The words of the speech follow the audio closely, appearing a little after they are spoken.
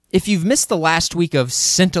If you've missed the last week of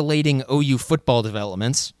scintillating OU football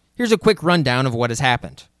developments, here's a quick rundown of what has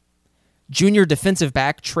happened. Junior defensive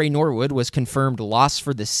back Trey Norwood was confirmed lost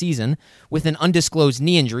for the season with an undisclosed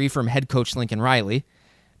knee injury from head coach Lincoln Riley.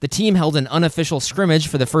 The team held an unofficial scrimmage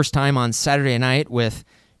for the first time on Saturday night with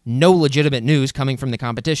no legitimate news coming from the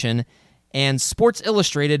competition, and Sports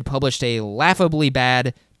Illustrated published a laughably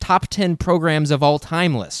bad top 10 programs of all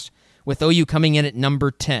time list, with OU coming in at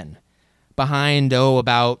number 10. Behind,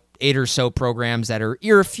 about 8 or so programs that are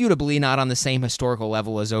irrefutably not on the same historical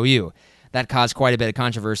level as OU. That caused quite a bit of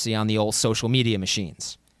controversy on the old social media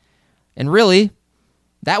machines. And really,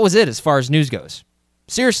 that was it as far as news goes.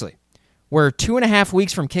 Seriously, we're 2.5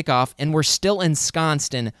 weeks from kickoff, and we're still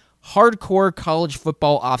ensconced in hardcore college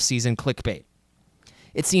football offseason clickbait.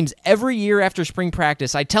 It seems every year after spring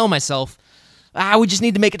practice, I tell myself, we just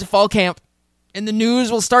need to make it to fall camp, and the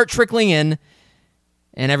news will start trickling in.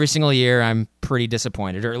 And every single year, I'm pretty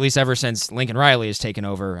disappointed, or at least ever since Lincoln Riley has taken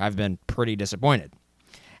over, I've been pretty disappointed.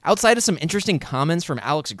 Outside of some interesting comments from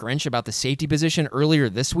Alex Grinch about the safety position earlier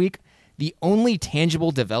this week, the only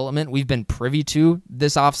tangible development we've been privy to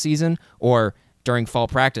this offseason, or during fall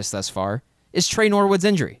practice thus far, is Trey Norwood's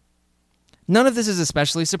injury. None of this is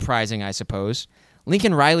especially surprising, I suppose.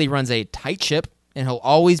 Lincoln Riley runs a tight ship, and he'll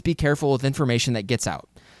always be careful with information that gets out.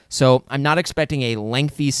 So I'm not expecting a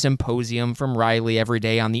lengthy symposium from Riley every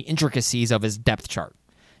day on the intricacies of his depth chart.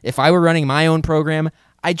 If I were running my own program,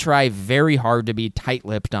 I'd try very hard to be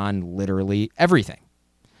tight-lipped on literally everything.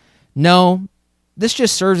 No, this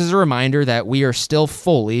just serves as a reminder that we are still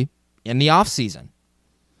fully in the off-season.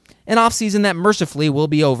 An off-season that mercifully will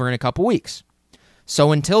be over in a couple weeks.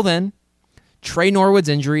 So until then, Trey Norwood's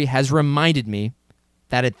injury has reminded me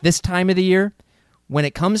that at this time of the year, when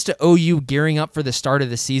it comes to OU gearing up for the start of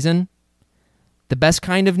the season, the best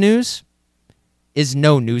kind of news is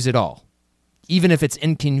no news at all, even if it's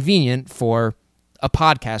inconvenient for a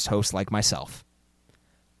podcast host like myself.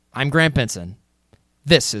 I'm Grant Benson.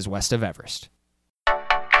 This is West of Everest.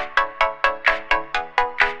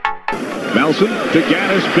 Nelson to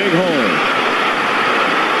Gaddis, big hole.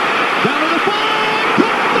 Down to the 5,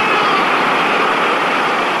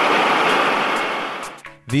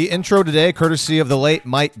 The intro today, courtesy of the late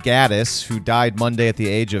Mike Gaddis, who died Monday at the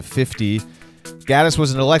age of 50. Gaddis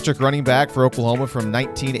was an electric running back for Oklahoma from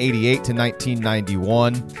 1988 to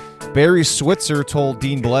 1991. Barry Switzer told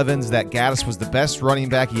Dean Blevins that Gaddis was the best running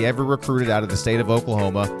back he ever recruited out of the state of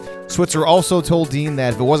Oklahoma. Switzer also told Dean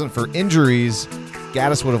that if it wasn't for injuries,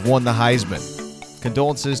 Gaddis would have won the Heisman.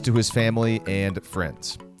 Condolences to his family and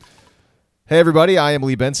friends. Hey everybody, I am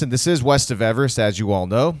Lee Benson. This is West of Everest, as you all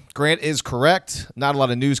know. Grant is correct. Not a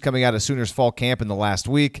lot of news coming out of Sooners fall camp in the last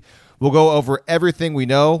week. We'll go over everything we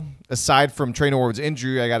know. Aside from Trey Norwood's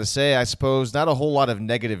injury, I got to say, I suppose not a whole lot of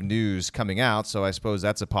negative news coming out, so I suppose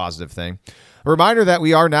that's a positive thing. A reminder that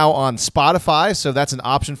we are now on Spotify, so that's an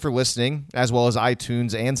option for listening, as well as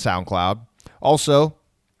iTunes and SoundCloud. Also,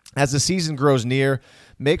 as the season grows near,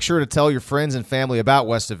 make sure to tell your friends and family about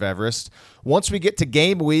West of Everest. Once we get to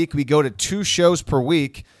game week, we go to 2 shows per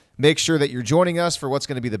week. Make sure that you're joining us for what's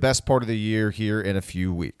going to be the best part of the year here in a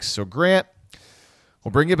few weeks. So, Grant,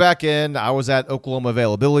 we'll bring you back in. I was at Oklahoma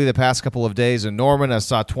Availability the past couple of days in Norman. I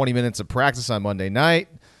saw 20 minutes of practice on Monday night.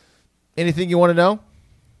 Anything you want to know?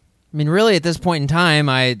 I mean, really, at this point in time,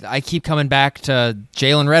 I keep coming back to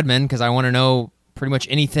Jalen Redmond because I want to know pretty much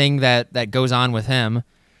anything that goes on with him.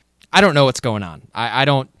 I don't know what's going on. I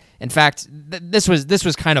don't. In fact, this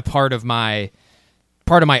was kind of part of my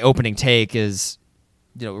opening take is,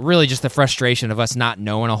 really just the frustration of us not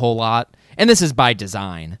knowing a whole lot, and this is by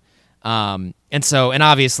design. And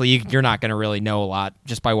obviously you're not going to really know a lot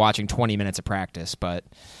just by watching 20 minutes of practice. But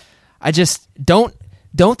I just don't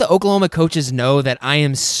the Oklahoma coaches know that I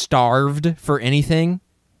am starved for anything?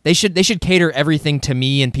 They should cater everything to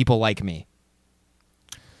me and people like me.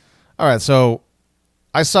 All right, so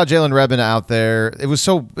I saw Jalen Redmond out there. It was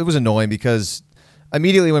annoying because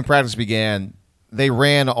immediately when practice began, they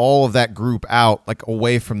ran all of that group out like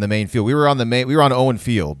away from the main field. We were on Owen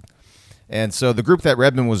Field. And so the group that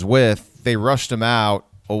Redmond was with, they rushed him out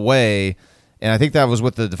away, and I think that was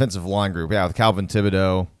with the defensive line group, with Calvin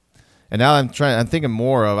Thibodeau. And now I'm thinking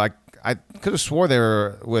more of I could have swore they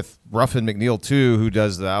were with Ruffin McNeil too, who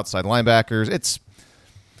does the outside linebackers.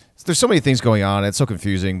 There's so many things going on. It's so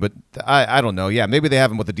confusing, but I don't know. Yeah, maybe they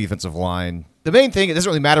have him with the defensive line. The main thing, it doesn't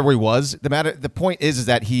really matter where he was. The point is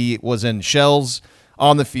that he was in shells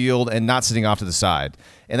on the field and not sitting off to the side.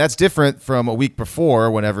 And that's different from a week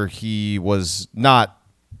before whenever he was not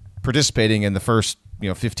participating in the first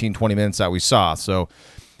 15, 20 minutes that we saw. So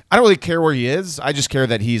I don't really care where he is. I just care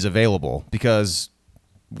that he's available because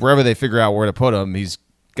wherever they figure out where to put him, he's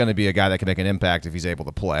going to be a guy that can make an impact if he's able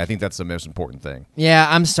to play. I think that's the most important thing. Yeah,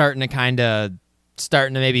 I'm starting to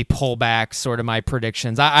maybe pull back sort of my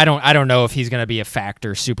predictions. I don't know if he's going to be a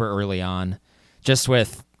factor super early on. Just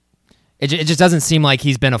with it just doesn't seem like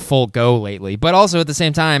he's been a full go lately. But also at the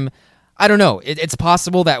same time, I don't know. It's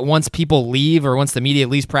possible that once people leave or once the media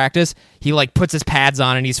leaves practice, he like puts his pads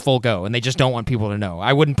on and he's full go, and they just don't want people to know.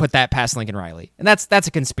 I wouldn't put that past Lincoln Riley, and that's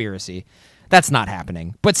a conspiracy. That's not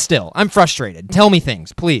happening. But still, I'm frustrated. Tell me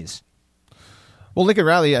things, please. Well, Lincoln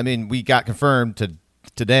Riley, I mean, we got confirmed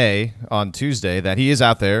today on Tuesday that he is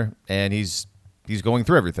out there and he's going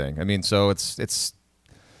through everything. I mean, so it's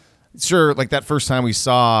sure, like that first time we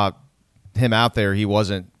saw him out there,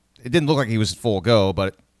 it didn't look like he was full go,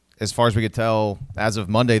 but as far as we could tell, as of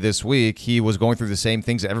Monday this week, he was going through the same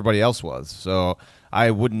things that everybody else was. So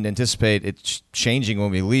I wouldn't anticipate it changing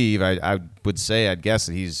when we leave. I'd guess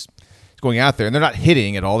that he's going out there, and they're not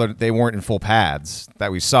hitting at all. They weren't in full pads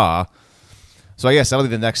that we saw. So I guess that'll be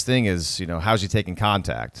the next thing is, how's he taking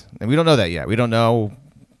contact? And we don't know that yet. We don't know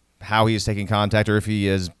how he is taking contact or if he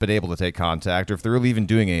has been able to take contact or if they're really even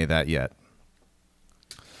doing any of that yet.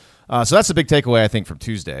 So that's the big takeaway, I think, from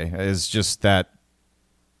Tuesday is just that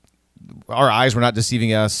our eyes were not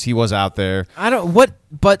deceiving us. He was out there.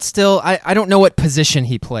 But still, I don't know what position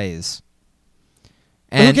he plays.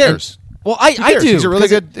 And who cares? Well, I do. He's a really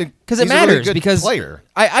good because it matters because player.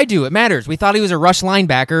 I do. It matters. We thought he was a rush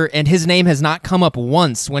linebacker, and his name has not come up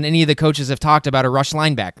once when any of the coaches have talked about a rush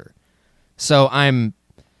linebacker. So I'm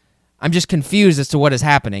just confused as to what is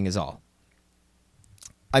happening. Is all.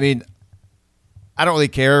 I mean, I don't really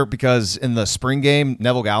care because in the spring game,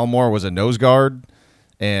 Neville Gallimore was a nose guard,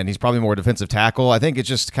 and he's probably more defensive tackle. I think it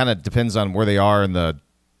just kind of depends on where they are in the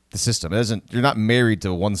system. You're not married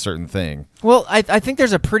to one certain thing. Well, I think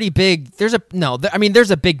there's a big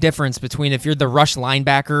difference between if you're the rush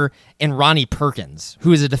linebacker and Ronnie Perkins,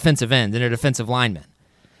 who is a defensive end and a defensive lineman.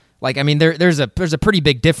 Like, I mean, there's a pretty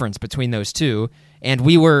big difference between those two. And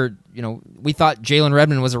we thought Jalen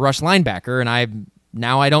Redmond was a rush linebacker, and I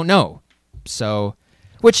don't know. So,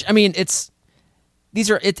 which, I mean, it's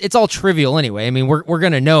all trivial anyway. I mean, we're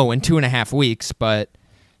gonna know in 2.5 weeks, but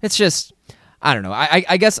it's just, I don't know.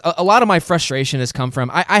 I guess a lot of my frustration has come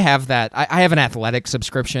from I have an athletic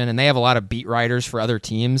subscription, and they have a lot of beat writers for other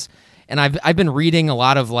teams, and I've been reading a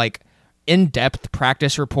lot of like in-depth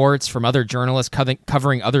practice reports from other journalists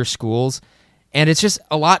covering other schools, and it's just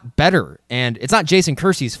a lot better. And it's not Jason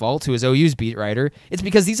Kersey's fault, who is OU's beat writer. It's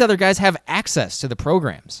because these other guys have access to the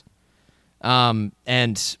programs, and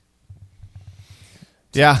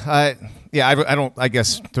I don't. I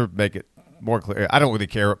guess to make it more clear, I don't really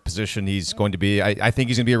care what position he's going to be. I think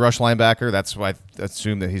he's going to be a rush linebacker. That's what I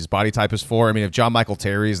assume that his body type is for. I mean, if John Michael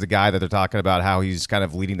Terry is the guy that they're talking about, how he's kind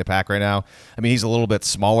of leading the pack right now, I mean, he's a little bit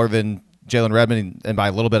smaller than Jalen Redmond, and by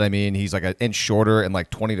a little bit, I mean he's like an inch shorter and like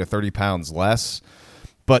 20 to 30 pounds less.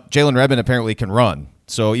 But Jalen Redmond apparently can run.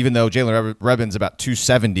 So even though Jalen Redmond's about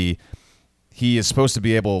 270, he is supposed to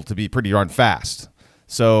be able to be pretty darn fast.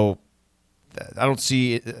 So I don't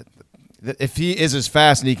see if he is as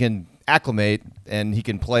fast and he can acclimate and he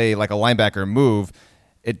can play like a linebacker and move,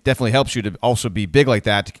 it definitely helps you to also be big like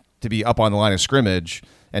that, to be up on the line of scrimmage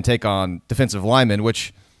and take on defensive linemen,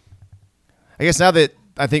 which I guess now that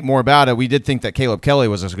I think more about it, we did think that Caleb Kelly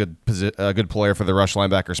was a good player for the rush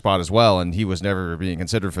linebacker spot as well, and he was never being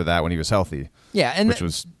considered for that when he was healthy. Yeah, and which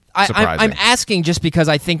was surprising. I'm asking just because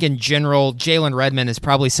I think in general Jalen Redmond is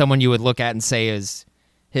probably someone you would look at and say is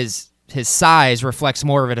his size reflects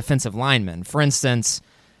more of a defensive lineman. For instance,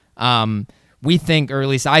 we think, or at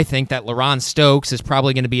least I think, that LaRon Stokes is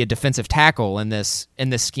probably going to be a defensive tackle in this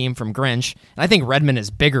scheme from Grinch, and I think Redmond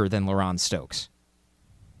is bigger than LaRon Stokes.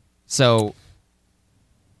 So,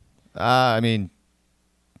 I mean,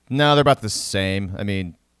 no, they're about the same. I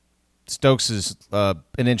mean, Stokes is an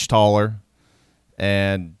inch taller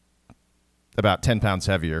and about 10 pounds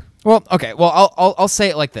heavier. Well, okay. Well, I'll say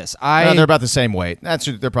it like this. No, they're about the same weight.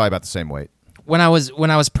 They're probably about the same weight. When I was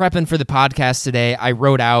prepping for the podcast today, I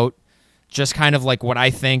wrote out just kind of like what I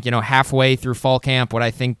think, halfway through fall camp, what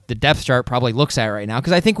I think the depth chart probably looks at right now,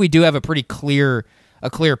 because I think we do have a pretty clear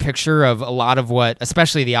picture of a lot of what,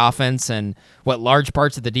 especially the offense and what large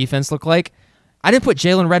parts of the defense look like. I didn't put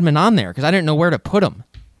Jalen Redmond on there because I didn't know where to put him.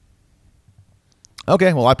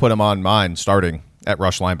 Okay, well, I put him on mine starting at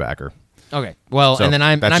rush linebacker. Okay, well, so and then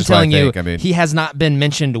I'm that's telling you, I mean, he has not been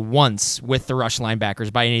mentioned once with the rush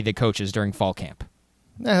linebackers by any of the coaches during fall camp.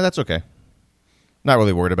 That's okay. Not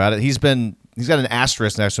really worried about it. He's got an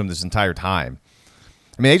asterisk next to him this entire time.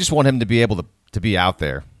 I mean, they just want him to be able to be out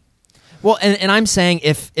there. Well, and I'm saying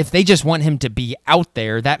if they just want him to be out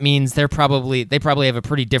there, that means they probably have a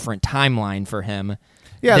pretty different timeline for him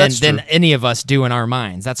Yeah, that's than true. any of us do in our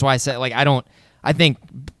minds. That's why I said, like, I think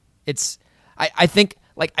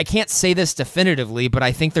I can't say this definitively, but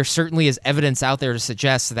I think there certainly is evidence out there to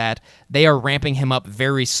suggest that they are ramping him up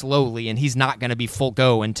very slowly, and he's not going to be full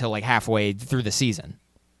go until like halfway through the season.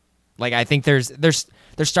 Like, I think there's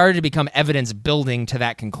started to become evidence building to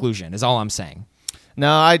that conclusion, is all I'm saying. No,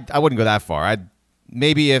 I wouldn't go that far.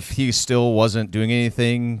 Maybe if he still wasn't doing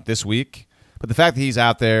anything this week, but the fact that he's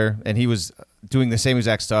out there and he was doing the same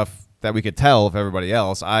exact stuff that we could tell of everybody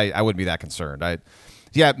else, I wouldn't be that concerned.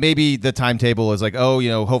 Yeah, maybe the timetable is like,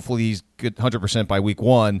 hopefully he's good 100% by week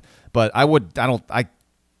 1, but I would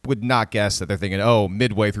not guess that they're thinking,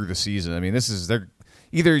 midway through the season. I mean, they're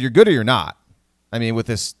either you're good or you're not. I mean, with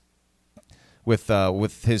his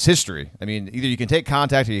history, I mean, either you can take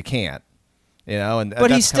contact or you can't. And but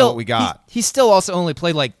that's kind of what we got. He still also only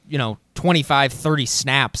played 25, 30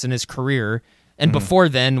 snaps in his career, and before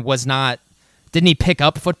then didn't he pick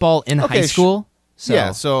up football in high school? So.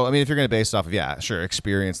 Yeah, so, I mean, if you're going to base off of,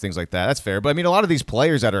 experience, things like that, that's fair. But, I mean, a lot of these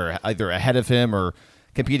players that are either ahead of him or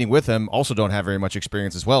competing with him also don't have very much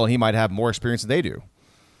experience as well, and he might have more experience than they do,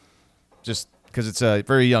 just because it's a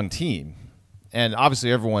very young team. And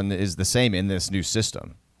obviously everyone is the same in this new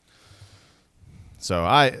system. So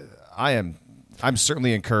I'm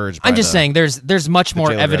certainly encouraged by I'm just saying there's much more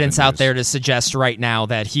Jalen evidence Redmond out news. there to suggest right now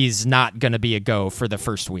that he's not going to be a go for the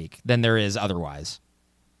first week than there is otherwise.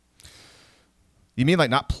 You mean like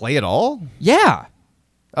not play at all? Yeah.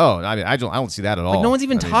 Oh, I mean, I don't see that at all. Like, no one's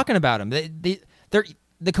even talking about him.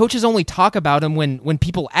 The coaches only talk about him when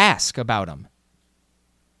people ask about him.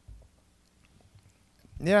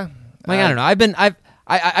 Yeah. Like, I don't know.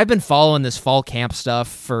 I've been following this fall camp stuff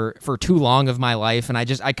for too long of my life, and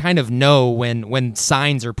I kind of know when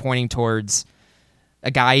signs are pointing towards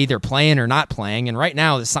a guy either playing or not playing, and right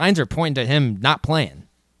now the signs are pointing to him not playing.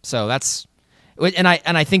 So that's, and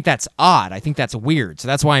I think that's odd. I think that's weird. So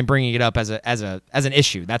that's why I'm bringing it up as an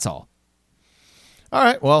issue. That's all. All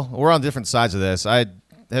right. Well, we're on different sides of this. I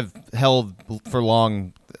have held for a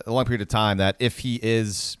long period of time that if he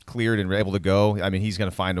is cleared and able to go, I mean, he's going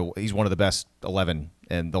to he's one of the best 11,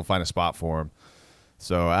 and they'll find a spot for him.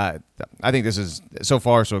 So I think this is so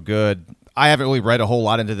far so good. I haven't really read a whole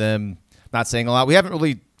lot into them. Not saying a lot. We haven't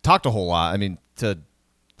really talked a whole lot. I mean, to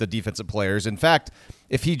the defensive players. In fact,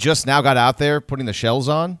 if he just now got out there putting the shells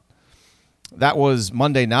on, that was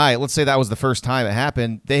Monday night. Let's say that was the first time it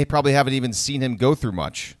happened. They probably haven't even seen him go through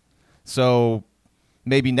much. So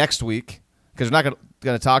maybe next week, because they're not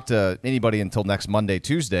going to talk to anybody until next Monday,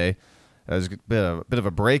 Tuesday. There's a bit of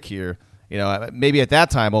a break here. Maybe at that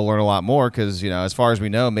time we'll learn a lot more because, as far as we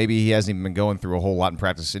know, maybe he hasn't even been going through a whole lot in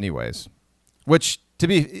practice anyways. Which,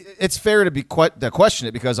 it's fair to question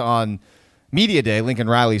it because on Media Day, Lincoln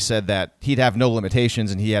Riley said that he'd have no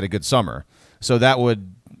limitations and he had a good summer. So that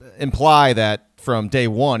would imply that from day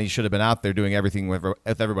one, he should have been out there doing everything with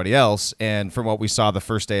everybody else. And from what we saw the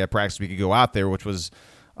first day of practice, we could go out there, which was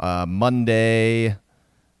Monday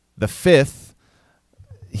the 5th,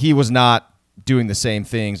 he was not doing the same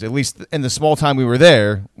things, at least in the small time we were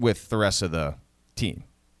there, with the rest of the team.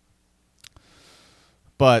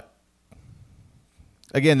 But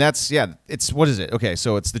again, it's what is it? Okay,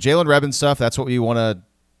 so it's the Jalen Redmond stuff. That's what we want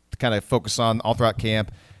to kind of focus on all throughout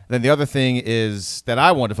camp. Then the other thing is that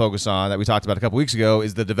I want to focus on that we talked about a couple weeks ago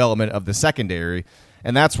is the development of the secondary,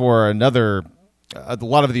 and that's where a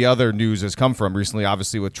lot of the other news has come from recently.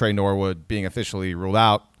 Obviously, with Trey Norwood being officially ruled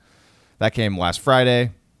out, that came last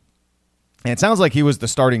Friday, and it sounds like he was the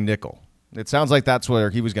starting nickel. It sounds like that's where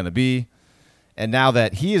he was going to be, and now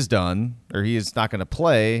that he is done or he is not going to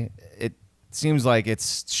play, it seems like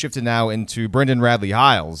it's shifted now into Brendan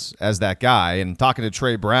Radley-Hiles as that guy. And talking to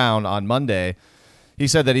Trey Brown on Monday, he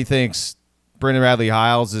said that he thinks Brendan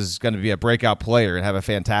Radley-Hiles is going to be a breakout player and have a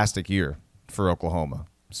fantastic year for Oklahoma.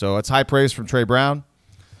 So it's high praise from Trey Brown.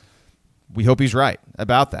 We hope he's right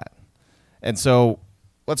about that. And so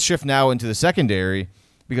let's shift now into the secondary,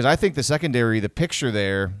 because I think the secondary, the picture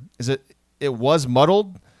there is that it was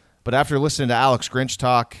muddled, but after listening to Alex Grinch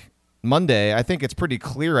talk Monday, I think it's pretty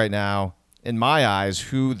clear right now, in my eyes,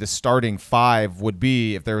 who the starting 5 would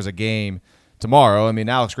be if there was a game tomorrow. I mean,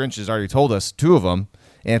 Alex Grinch has already told us 2 of them,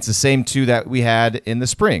 and it's the same 2 that we had in the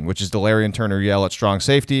spring, which is Delarian Turner-Yell at strong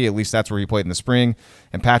safety. At least that's where he played in the spring,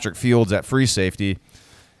 and Patrick Fields at free safety.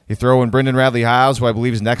 You throw in Brendan Radley-Hiles, who I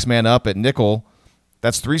believe is next man up at nickel.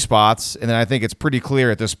 That's 3 spots, and then I think it's pretty clear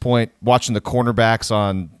at this point, watching the cornerbacks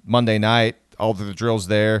on Monday night, all the drills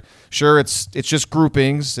there. Sure, it's just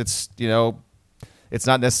groupings. It's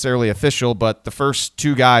not necessarily official, but the first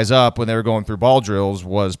 2 guys up when they were going through ball drills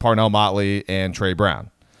was Parnell Motley and Trey Brown.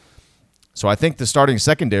 So I think the starting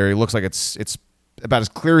secondary looks like it's about as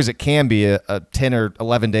clear as it can be a 10 or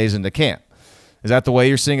 11 days into camp. Is that the way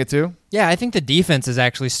you're seeing it too? Yeah, I think the defense is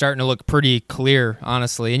actually starting to look pretty clear,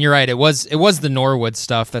 honestly. And you're right, it was the Norwood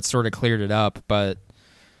stuff that sort of cleared it up. But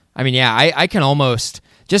I mean, yeah, I can almost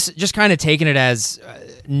just kind of taking it as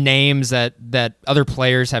names that other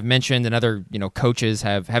players have mentioned and other coaches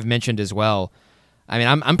have mentioned as well. I mean,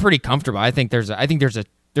 I'm pretty comfortable. I think there's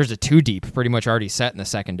a two deep pretty much already set in the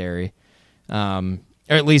secondary, or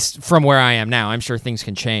at least from where I am now. I'm sure things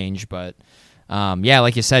can change, but. Yeah,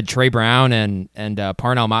 like you said, Trey Brown and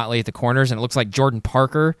Parnell Motley at the corners, and it looks like Jordan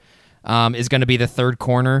Parker is going to be the third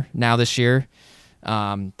corner now this year.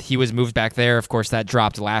 He was moved back there. Of course, that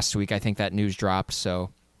dropped last week. I think that news dropped,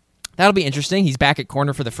 so that'll be interesting. He's back at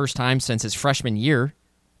corner for the first time since his freshman year,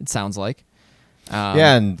 it sounds like.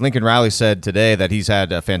 Yeah, and Lincoln Riley said today that he's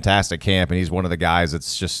had a fantastic camp, and he's one of the guys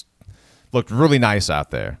that's just looked really nice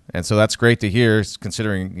out there. And so that's great to hear,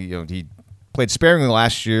 considering he played sparingly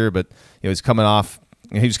last year, but he was coming off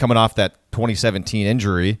that 2017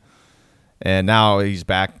 injury, and now he's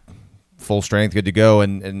back full strength, good to go.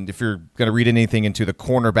 And if you're going to read anything into the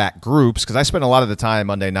cornerback groups, because I spent a lot of the time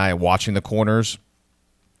Monday night watching the corners,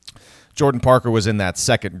 Jordan Parker was in that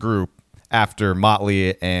second group after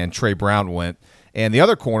Motley and Trey Brown went, and the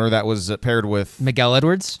other corner that was paired with Miguel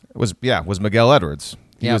Edwards was Miguel Edwards.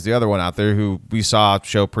 He was the other one out there who we saw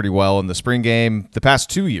show pretty well in the spring game the past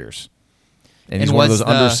 2 years. And he's one of those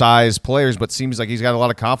undersized players, but seems like he's got a lot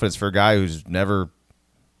of confidence for a guy who's never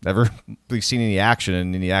really seen any action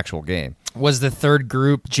in any actual game. Was the third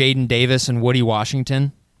group Jaden Davis and Woody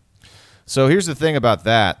Washington? So here's the thing about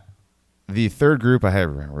that. The third group, I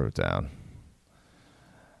wrote it down.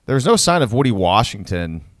 There was no sign of Woody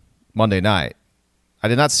Washington Monday night. I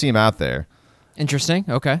did not see him out there. Interesting.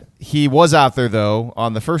 Okay. He was out there, though,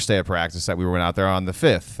 on the first day of practice that we went out there on the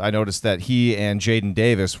 5th. I noticed that he and Jaden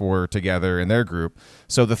Davis were together in their group.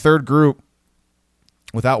 So the third group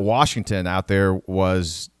without Washington out there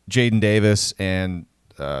was Jaden Davis and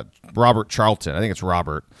Robert Charlton. I think it's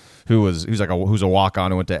Robert, who's a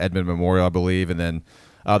walk-on who went to Edmond Memorial, I believe. And then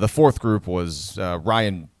the fourth group was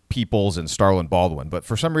Ryan Peoples and Starlin Baldwin. But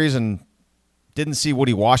for some reason, didn't see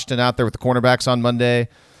Woody Washington out there with the cornerbacks on Monday.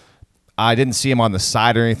 I didn't see him on the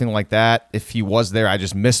side or anything like that. If he was there, I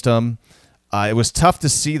just missed him. It was tough to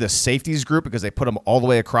see the safeties group because they put him all the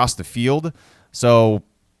way across the field. So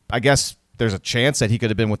I guess there's a chance that he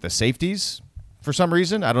could have been with the safeties for some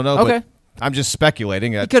reason. I don't know. Okay. But I'm just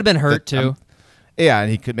speculating. He could have been hurt too. Yeah,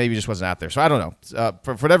 and he maybe just wasn't out there. So I don't know.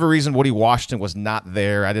 For whatever reason, Woody Washington was not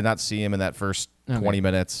there. I did not see him in that first 20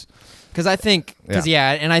 minutes. Because I think,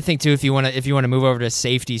 and I think too, if you want to move over to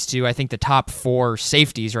safeties too, I think the top four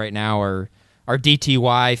safeties right now are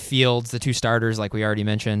DTY, Fields, the two starters like we already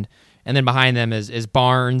mentioned, and then behind them is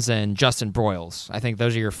Barnes and Justin Broyles. I think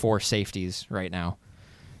those are your four safeties right now,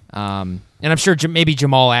 and I'm sure maybe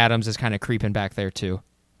Jamal Adams is kind of creeping back there too,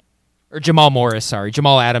 or Jamal Morris. Sorry,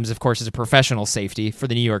 Jamal Adams, of course, is a professional safety for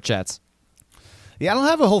the New York Jets. Yeah,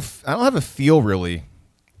 I don't have a feel really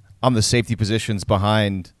on the safety positions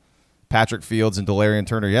behind Patrick Fields and Delarian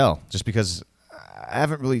Turner-Yell, just because I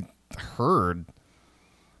haven't really heard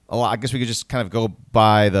a lot. I guess we could just kind of go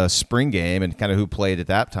by the spring game and kind of who played at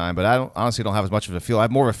that time, but I honestly don't have as much of a feel. I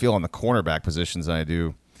have more of a feel on the cornerback positions than I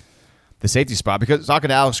do the safety spot, because talking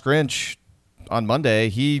to Alex Grinch on Monday,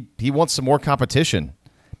 he wants some more competition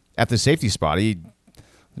at the safety spot. Let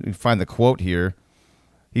me find the quote here.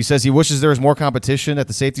 He says he wishes there was more competition at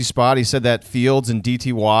the safety spot. He said that Fields and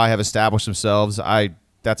DTY have established themselves.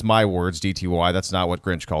 That's my words, DTY. That's not what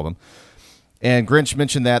Grinch called them. And Grinch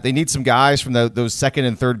mentioned that they need some guys from those second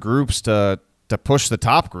and third groups to push the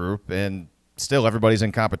top group, and still everybody's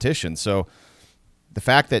in competition. So the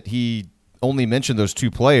fact that he only mentioned those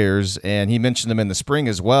two players, and he mentioned them in the spring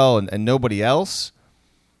as well, and nobody else,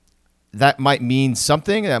 that might mean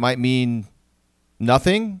something. That might mean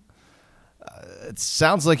nothing. It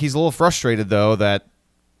sounds like he's a little frustrated, though, that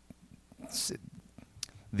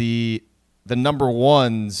the number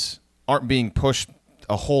ones aren't being pushed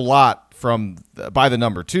a whole lot by the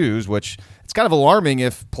number twos, which it's kind of alarming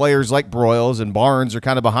if players like Broyles and Barnes are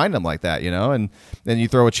kind of behind them like that, and then you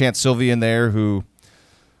throw a Chance Sylvie in there who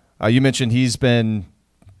you mentioned he's been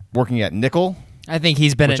working at nickel. I think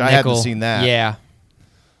he's been at nickel. I hadn't seen that. Yeah.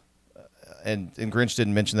 And Grinch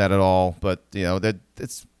didn't mention that at all, but that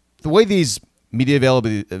it's the way these media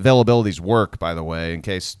availabilities work, by the way, in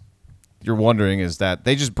case you're wondering, is that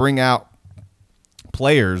they just bring out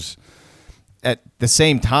players at the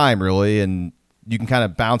same time, really, and you can kind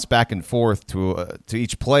of bounce back and forth to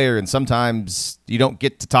each player, and sometimes you don't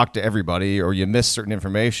get to talk to everybody or you miss certain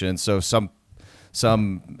information, so some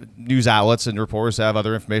some news outlets and reporters have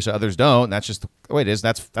other information, others don't. And that's just the way it is.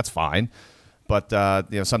 That's fine. But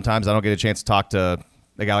sometimes I don't get a chance to talk to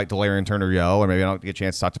a guy like Delarian Turner-Yell, or maybe I don't get a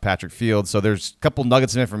chance to talk to Patrick Fields. So there's a couple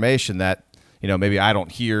nuggets of information that maybe I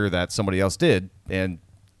don't hear that somebody else did, and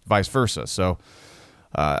vice versa. So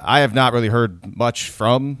I have not really heard much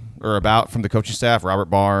from the coaching staff, Robert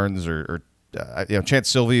Barnes or Chance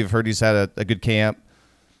Sylvie. I've heard he's had a good camp.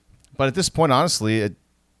 But at this point, honestly,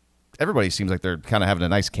 everybody seems like they're kind of having a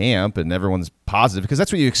nice camp, and everyone's positive because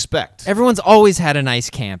that's what you expect. Everyone's always had a nice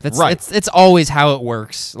camp. That's right. It's always how it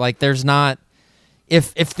works. Like there's not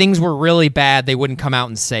if things were really bad, they wouldn't come out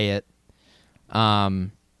and say it. I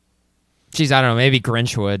don't know. Maybe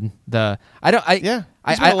Grinch would. I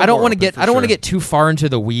don't want to get too far into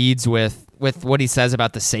the weeds with what he says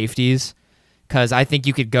about the safeties, because I think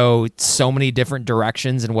you could go so many different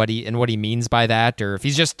directions in what he means by that, or if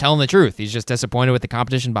he's just telling the truth, he's just disappointed with the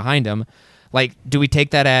competition behind him. Like, do we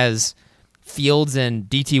take that as Fields and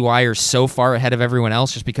DTY are so far ahead of everyone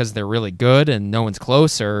else just because they're really good and no one's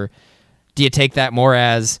close, or do you take that more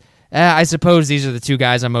as I suppose these are the two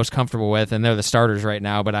guys I'm most comfortable with, and they're the starters right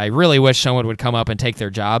now, but I really wish someone would come up and take their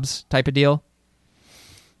jobs type of deal?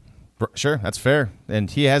 Sure, that's fair. And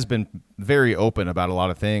he has been very open about a lot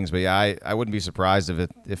of things. But yeah, I wouldn't be surprised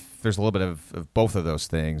if there's a little bit of both of those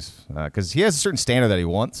things, because he has a certain standard that he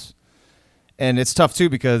wants. And it's tough, too,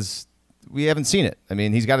 because we haven't seen it. I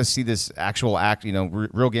mean, he's got to see this actual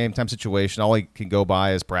real game time situation. All he can go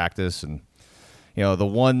by is practice. And, the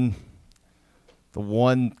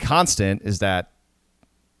one constant is that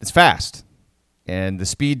it's fast. And the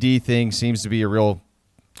speed D thing seems to be a real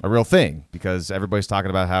thing, because everybody's talking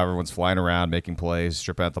about how everyone's flying around, making plays,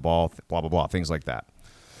 stripping out the ball, blah, blah, blah, things like that.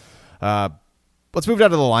 Let's move down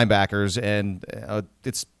to the linebackers, and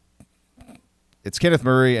it's Kenneth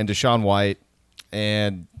Murray and Deshaun White.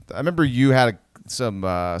 And I remember you had some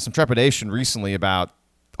trepidation recently about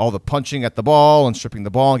all the punching at the ball and stripping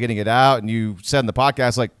the ball and getting it out, and you said in the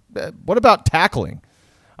podcast, like, what about tackling?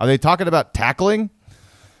 Are they talking about tackling?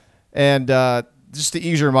 And just to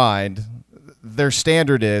ease your mind, their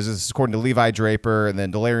standard is according to Levi Draper, and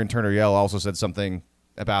then Delarian Turner-Yell also said something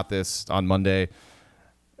about this on Monday.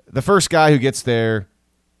 The first guy who gets there,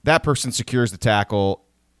 that person secures the tackle,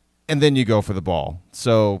 and then you go for the ball.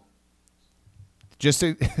 So just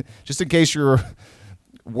in case you're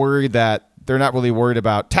worried that they're not really worried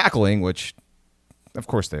about tackling, which of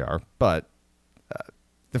course they are, but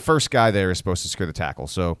the first guy there is supposed to secure the tackle.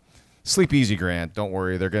 So sleep easy, Grant. Don't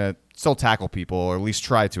worry. They're going to still tackle people, or at least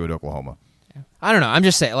try to, at Oklahoma. I don't know. I'm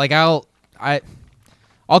just saying, like, I'll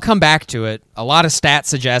come back to it. A lot of stats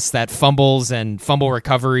suggest that fumbles and fumble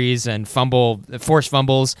recoveries and forced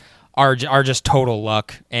fumbles are just total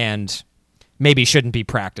luck and maybe shouldn't be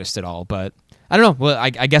practiced at all. But I don't know. Well, I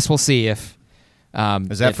guess we'll see if.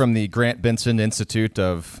 Is that from the Grant Benson Institute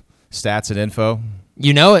of Stats and Info?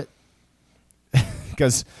 You know it.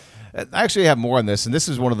 Because I actually have more on this, and this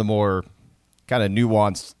is one of the more kind of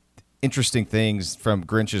nuanced, interesting things from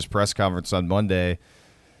Grinch's press conference on Monday,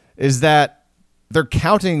 is that they're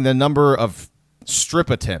counting the number of strip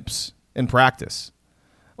attempts in practice.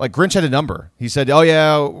 Like, Grinch had a number. He said, "Oh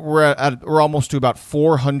yeah, we're almost to about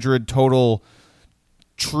 400 total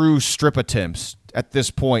true strip attempts at this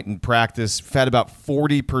point in practice. We've had about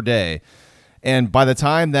 40 per day, and by the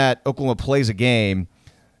time that Oklahoma plays a game,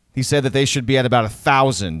 he said that they should be at about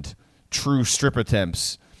 1,000 true strip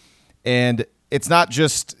attempts." And it's not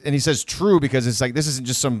just, and he says true because it's like, this isn't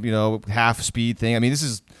just some, half speed thing. I mean, this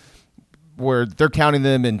is where they're counting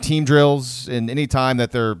them in team drills and any time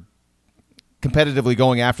that they're competitively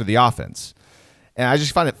going after the offense. And I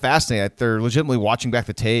just find it fascinating that they're legitimately watching back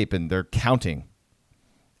the tape and they're counting.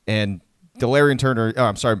 And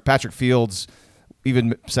Patrick Fields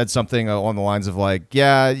even said something along the lines of like,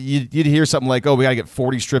 yeah, you'd hear something like, oh, we got to get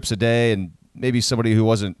 40 strips a day, and maybe somebody who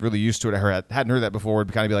wasn't really used to it or hadn't heard that before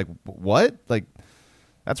would kind of be like, what? Like,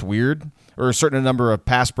 that's weird. Or a certain number of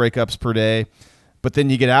pass breakups per day. But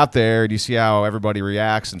then you get out there and you see how everybody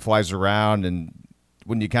reacts and flies around, and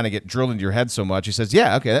when you kind of get drilled into your head so much, he says,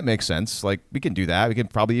 yeah, okay, that makes sense. Like, we can do that. We can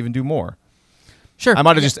probably even do more. Sure. I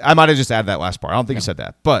might have just added that last part. I don't think he said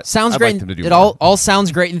that, but sounds I'd great. like them to do it more. all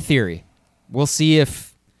sounds great in theory. We'll see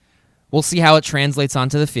how it translates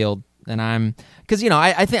onto the field. And because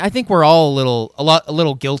I think we're all a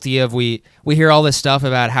little guilty of we hear all this stuff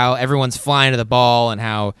about how everyone's flying to the ball and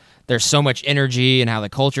how there's so much energy and how the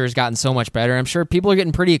culture has gotten so much better. I'm sure people are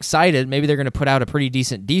getting pretty excited. Maybe they're going to put out a pretty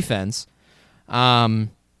decent defense. But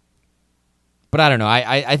I don't know.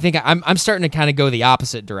 I think I'm starting to kind of go the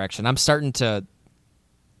opposite direction. I'm starting to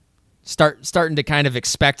starting to kind of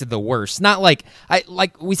expect the worst. Not like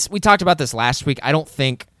we talked about this last week. I don't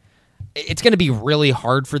think it's going to be really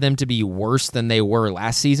hard for them to be worse than they were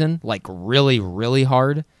last season, like really, really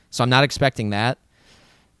hard. So I'm not expecting that.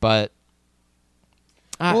 But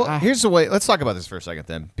here's the way. Let's talk about this for a second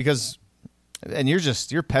then, because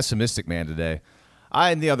you're pessimistic, man, today.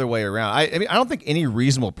 I'm the other way around. I mean, I don't think any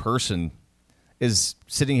reasonable person is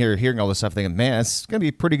sitting here hearing all this stuff thinking, man, it's going to be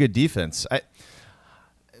a pretty good defense.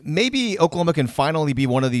 Maybe Oklahoma can finally be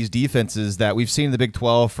one of these defenses that we've seen in the Big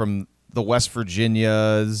 12 from the West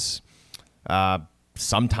Virginias,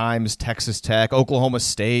 sometimes Texas Tech, Oklahoma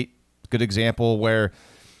State, good example, where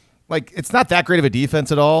like it's not that great of a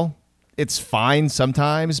defense at all. It's fine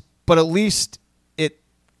sometimes, but at least it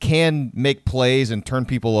can make plays and turn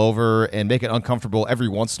people over and make it uncomfortable every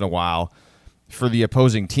once in a while for the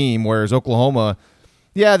opposing team, whereas Oklahoma,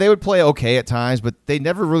 yeah, they would play okay at times, but they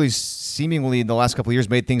never really seemingly in the last couple of years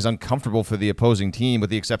made things uncomfortable for the opposing team, with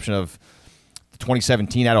the exception of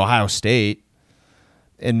 2017 at Ohio State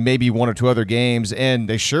and maybe one or two other games, and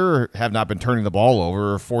they sure have not been turning the ball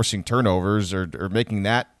over or forcing turnovers or making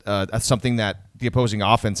that something that the opposing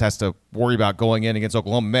offense has to worry about going in against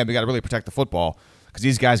Oklahoma. Man, we got to really protect the football because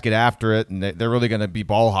these guys get after it, and they're really going to be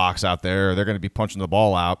ball hawks out there. They're going to be punching the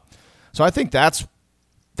ball out. So I think that's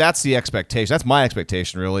the expectation. That's my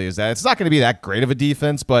expectation, really, is that it's not going to be that great of a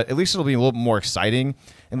defense, but at least it'll be a little bit more exciting,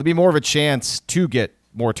 and it'll be more of a chance to get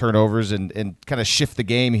more turnovers and kind of shift the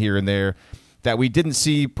game here and there that we didn't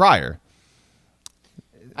see prior.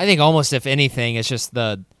 I think almost if anything, it's just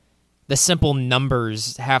the simple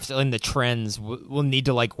numbers have to, and the trends will need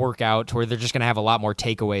to like work out to where they're just going to have a lot more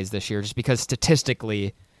takeaways this year, just because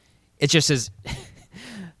statistically it just is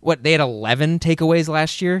what they had 11 takeaways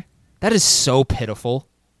last year. That is so pitiful.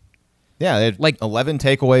 Yeah, they had like 11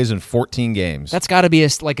 takeaways in 14 games. That's got to be a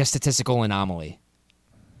statistical anomaly.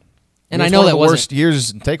 And I know know that the wasn't worst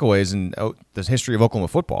years in takeaways in the history of Oklahoma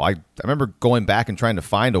football. I remember going back and trying to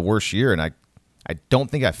find a worse year, and I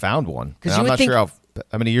don't think I found one. And I'm not sure how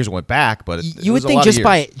many years it went back, but you would think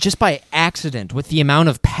just by accident, with the amount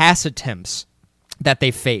of pass attempts that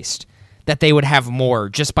they faced, that they would have more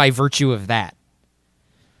just by virtue of that.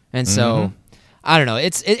 And so I don't know.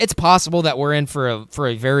 It's possible that we're in for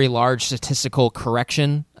a very large statistical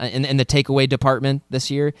correction in the takeaway department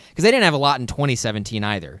this year, because they didn't have a lot in 2017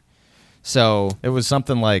 either. So it was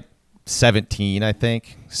something like 17, I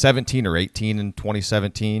think, 17 or 18 in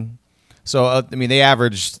 2017. So I mean, they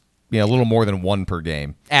averaged a little more than one per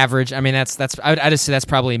game. Average. I mean, I'd just say that's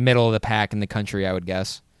probably middle of the pack in the country, I would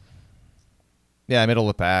guess. Yeah, middle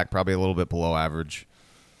of the pack, probably a little bit below average.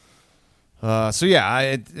 So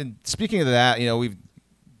yeah, speaking of that,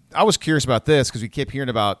 I was curious about this because we kept hearing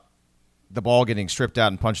about the ball getting stripped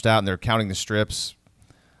out and punched out, and they're counting the strips.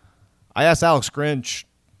 I asked Alex Grinch,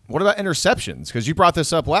 what about interceptions? Because you brought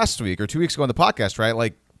this up last week or 2 weeks ago on the podcast, right?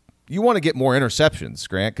 Like, you want to get more interceptions,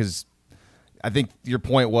 Grant, because I think your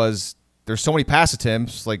point was there's so many pass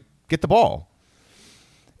attempts, like, get the ball.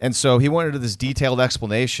 And so he went into this detailed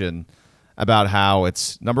explanation about how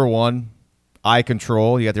it's, number one, eye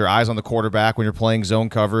control. You got your eyes on the quarterback when you're playing zone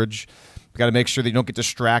coverage. You got to make sure that you don't get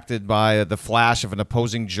distracted by the flash of an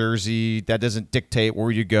opposing jersey. That doesn't dictate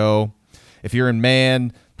where you go. If you're in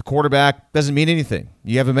man, the quarterback doesn't mean anything.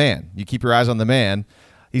 You have a man. You keep your eyes on the man.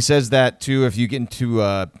 He says that, too, if you get into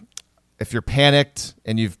if you're panicked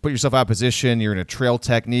and you've put yourself out of position, you're in a trail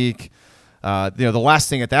technique, the last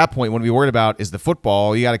thing at that point when we worried about is the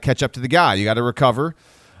football. You got to catch up to the guy. You got to recover.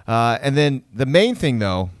 And then the main thing,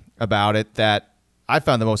 though, about it that I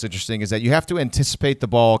found the most interesting is that you have to anticipate the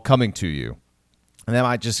ball coming to you. And that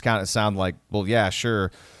might just kind of sound like, well, yeah,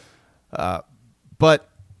 sure. But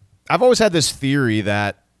I've always had this theory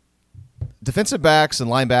that defensive backs and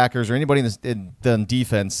linebackers or anybody in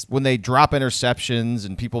defense, when they drop interceptions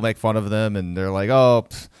and people make fun of them and they're like, oh,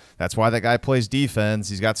 that's why that guy plays defense.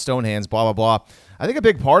 He's got stone hands, blah, blah, blah. I think a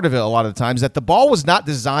big part of it a lot of the times is that the ball was not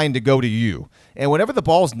designed to go to you. And whenever the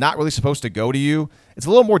ball is not really supposed to go to you, it's a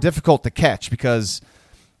little more difficult to catch because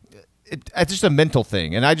it's just a mental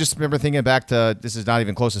thing. And I just remember thinking back to, this is not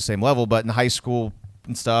even close to the same level, but in high school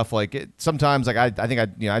and stuff, like sometimes like I think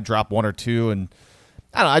I drop one or two and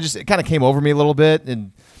I don't know, it kind of came over me a little bit.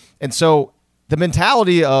 And so the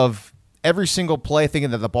mentality of every single play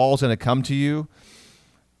thinking that the ball is going to come to you,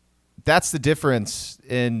 that's the difference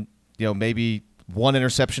in, maybe one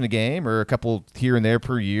interception a game or a couple here and there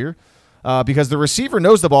per year, because the receiver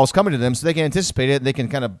knows the ball's coming to them, so they can anticipate it and they can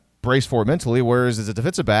kind of brace for it mentally, whereas as a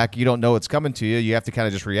defensive back, you don't know it's coming to you. You have to kind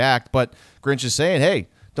of just react. But Grinch is saying, hey,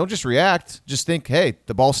 don't just react. Just think, hey,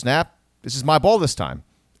 the ball snapped. This is my ball this time.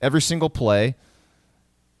 Every single play,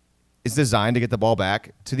 is designed to get the ball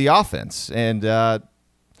back to the offense. And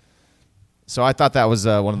so I thought that was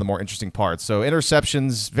one of the more interesting parts. So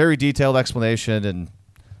interceptions, very detailed explanation, and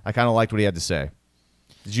I kind of liked what he had to say.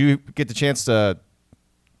 Did you get the chance to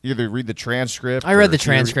either read the transcript? I read the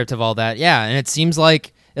transcript of all that, yeah, and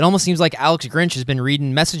it almost seems like Alex Grinch has been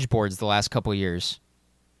reading message boards the last couple of years.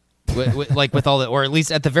 with all that, or at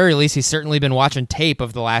least at the very least, he's certainly been watching tape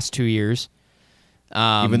of the last 2 years.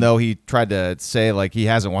 Even though he tried to say like he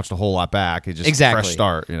hasn't watched a whole lot back, he just exactly. fresh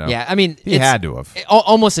start. Yeah, I mean, he had to have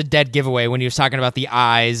almost a dead giveaway when he was talking about the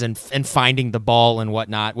eyes and finding the ball and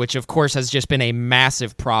whatnot, which of course has just been a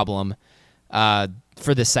massive problem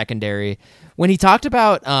for the secondary. When he talked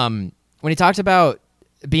about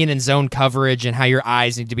being in zone coverage and how your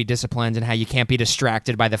eyes need to be disciplined and how you can't be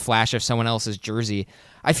distracted by the flash of someone else's jersey,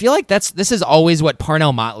 I feel like this is always what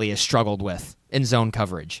Parnell Motley has struggled with in zone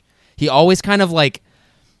coverage. He always kind of like,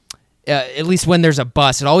 at least when there's a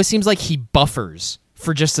bust, it always seems like he buffers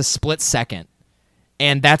for just a split second,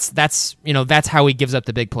 and that's how he gives up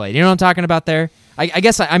the big play. You know what I'm talking about there? I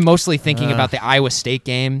guess I'm mostly thinking about the Iowa State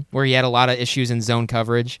game where he had a lot of issues in zone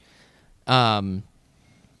coverage. Yeah,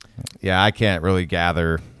 I can't really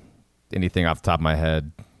gather anything off the top of my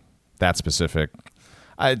head that specific.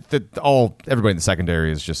 Everybody in the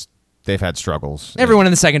secondary is just they've had struggles. Everyone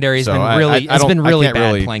in the secondary has been really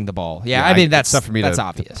bad playing the ball. Yeah, I mean that's tough for me that's to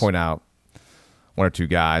obvious. Point out one or two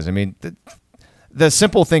guys. I mean, the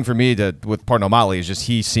simple thing for me with Parnell Motley is just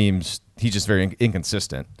he's just very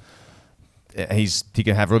inconsistent. He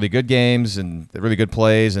can have really good games and really good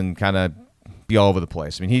plays and kind of be all over the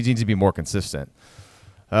place. I mean, he needs to be more consistent.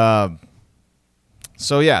 So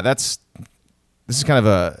yeah, this is kind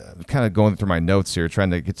of going through my notes here, trying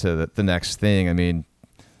to get to the next thing. I mean,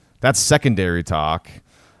 that's secondary talk.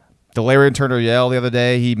 Delarian Turner-Yell the other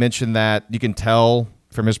day, he mentioned that you can tell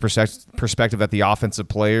from his perspective that the offensive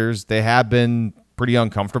players, they have been pretty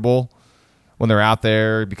uncomfortable when they're out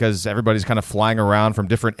there because everybody's kind of flying around from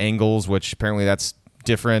different angles, which apparently that's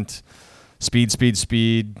different.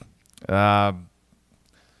 Speed. I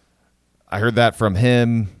heard that from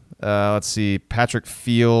him. Let's see, Patrick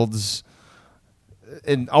Fields.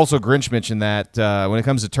 And also Grinch mentioned that when it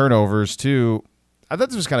comes to turnovers, too, I thought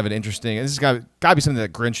this was kind of an interesting – this has got to be something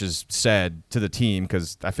that Grinch has said to the team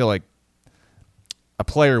because I feel like a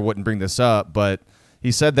player wouldn't bring this up, but he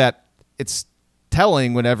said that it's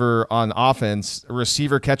telling whenever on offense a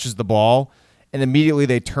receiver catches the ball and immediately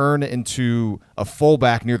they turn into a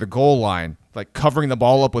fullback near the goal line, like covering the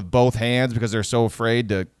ball up with both hands because they're so afraid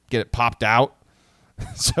to get it popped out.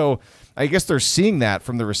 So I guess they're seeing that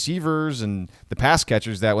from the receivers and the pass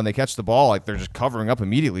catchers that when they catch the ball, like they're just covering up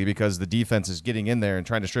immediately because the defense is getting in there and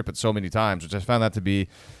trying to strip it so many times, which I found that to be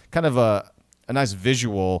kind of a nice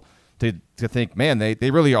visual to think, man,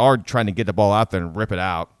 they really are trying to get the ball out there and rip it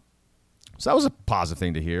out. So that was a positive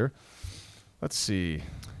thing to hear. Let's see.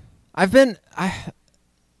 I've been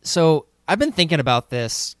thinking about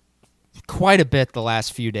this quite a bit the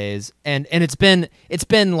last few days, and it's been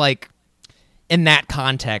like in that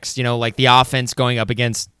context, like the offense going up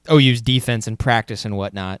against OU's defense in practice and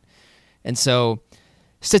whatnot. And so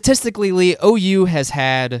statistically, OU has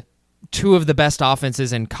had two of the best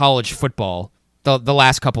offenses in college football the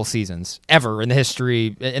last couple seasons ever in the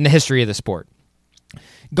history of the sport.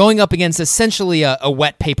 Going up against essentially a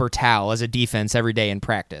wet paper towel as a defense every day in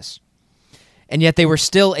practice. And yet they were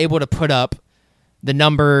still able to put up the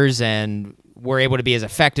numbers and were able to be as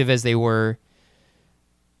effective as they were.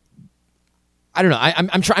 I don't know.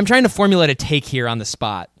 I'm trying to formulate a take here on the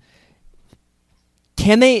spot.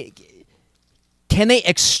 Can they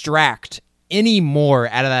extract any more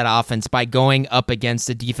out of that offense by going up against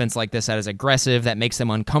a defense like this that is aggressive, that makes them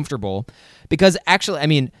uncomfortable? Because actually, I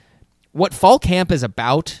mean, what fall camp is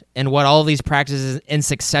about and what all of these practices in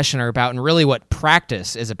succession are about, and really what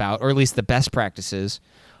practice is about, or at least the best practices,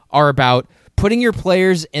 are about putting your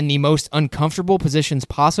players in the most uncomfortable positions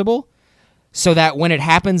possible so that when it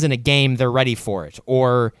happens in a game, they're ready for it.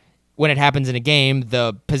 Or when it happens in a game,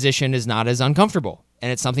 the position is not as uncomfortable,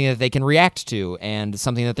 and it's something that they can react to and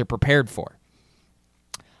something that they're prepared for.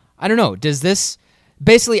 I don't know. Does this...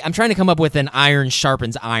 Basically, I'm trying to come up with an iron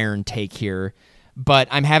sharpens iron take here, but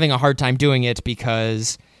I'm having a hard time doing it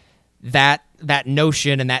because that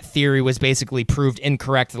notion and that theory was basically proved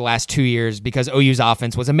incorrect the last 2 years because OU's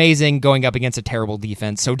offense was amazing going up against a terrible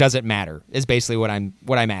defense. So does it matter? Is basically what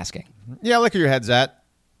I'm asking. Yeah, I like where your head's at,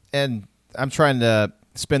 and I'm trying to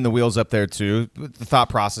spin the wheels up there too. The thought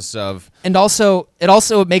process of, and also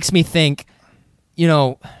it makes me think,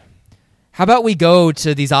 how about we go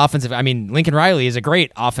to these offensive? I mean, Lincoln Riley is a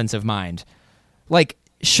great offensive mind. Like,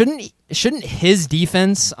 shouldn't his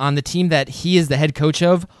defense on the team that he is the head coach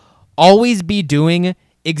of always be doing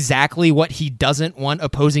exactly what he doesn't want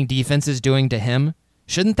opposing defenses doing to him?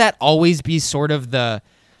 Shouldn't that always be sort of the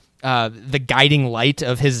guiding light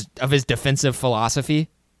of his defensive philosophy?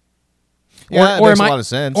 Yeah, it makes a lot of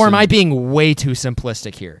sense. Or am I being way too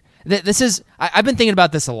simplistic here? I've been thinking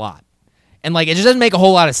about this a lot, and like it just doesn't make a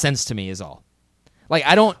whole lot of sense to me. Is all. Like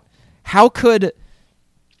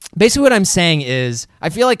basically what I'm saying is I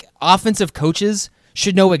feel like offensive coaches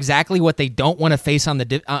should know exactly what they don't want to face on the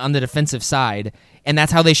defensive side, and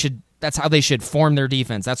that's how they should form their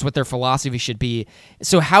defense. That's what their philosophy should be.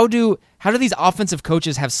 So how do these offensive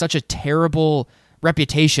coaches have such a terrible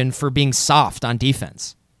reputation for being soft on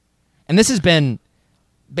defense? And this has been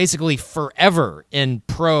basically forever in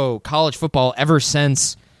pro college football ever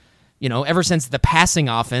since the passing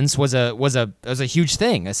offense was a huge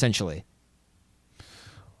thing essentially.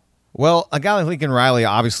 Well, a guy like Lincoln Riley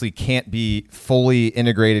obviously can't be fully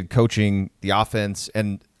integrated coaching the offense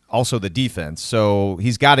and also the defense. So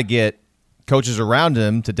he's got to get coaches around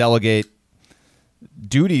him to delegate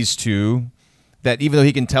duties to that, even though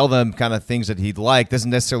he can tell them kind of things that he'd like, doesn't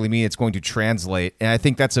necessarily mean it's going to translate. And I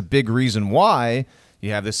think that's a big reason why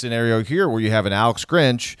you have this scenario here where you have an Alex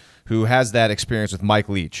Grinch who has that experience with Mike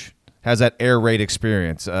Leach, has that air raid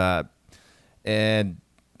experience, and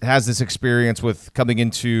has this experience with coming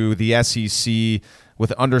into the SEC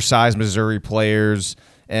with undersized Missouri players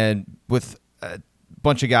and with a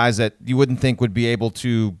bunch of guys that you wouldn't think would be able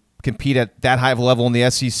to compete at that high of a level in the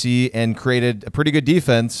SEC, and created a pretty good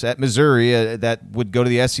defense at Missouri that would go to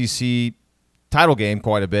the SEC title game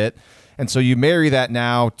quite a bit. And so you marry that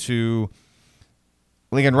now to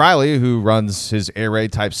Lincoln Riley, who runs his air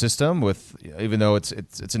raid type system with, even though it's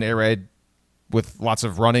an air raid with lots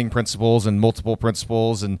of running principles and multiple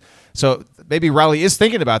principles. And so maybe Riley is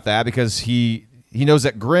thinking about that because he knows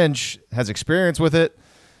that Grinch has experience with it.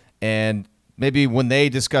 And maybe when they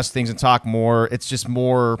discuss things and talk more, it's just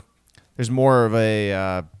more, there's more of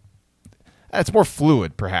a, it's more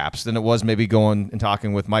fluid perhaps than it was maybe going and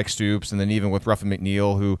talking with Mike Stoops and then even with Ruffin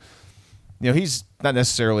McNeil, who, he's not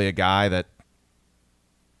necessarily a guy that,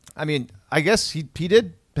 I mean, I guess he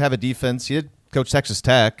did have a defense. He did coach Texas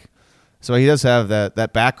Tech. So he does have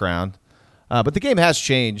that background, but the game has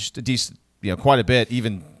changed quite a bit,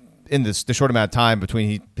 even in the short amount of time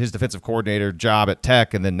between his defensive coordinator job at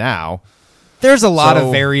Tech and then now. There's a lot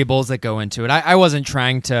of variables that go into it. I wasn't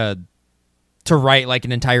trying to write like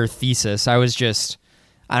an entire thesis. I was just,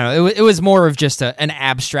 I don't know. It was more of just an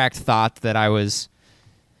abstract thought that I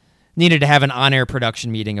needed to have an on-air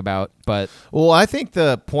production meeting about. But I think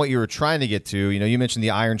the point you were trying to get to, you mentioned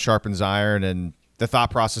the iron sharpens iron, and the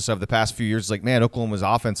thought process of the past few years is like, man, Oklahoma's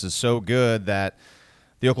offense is so good that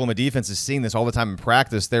the Oklahoma defense is seeing this all the time in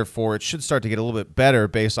practice. Therefore, it should start to get a little bit better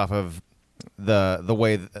based off of the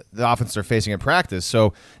way the offense they're facing in practice.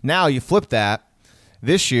 So now you flip that.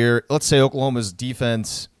 This year, let's say Oklahoma's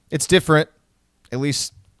defense, it's different, at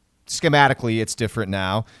least schematically it's different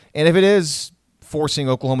now. And if it is forcing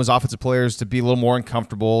Oklahoma's offensive players to be a little more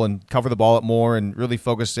uncomfortable and cover the ball up more and really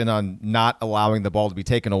focus in on not allowing the ball to be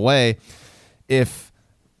taken away, if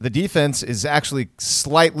the defense is actually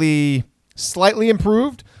slightly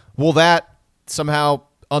improved, will that somehow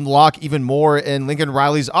unlock even more in Lincoln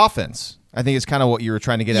Riley's offense? I think it's kind of what you were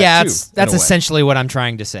trying to get at, too. Yeah, that's essentially what I'm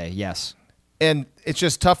trying to say, yes. And it's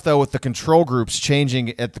just tough, though, with the control groups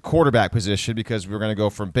changing at the quarterback position, because we're going to go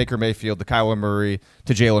from Baker Mayfield to Kyler Murray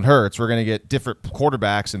to Jalen Hurts. We're going to get different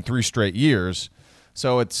quarterbacks in 3 straight years.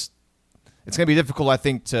 So it's going to be difficult, I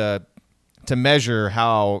think, to measure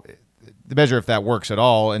if that works at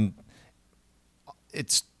all. And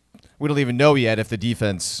we don't even know yet if the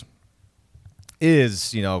defense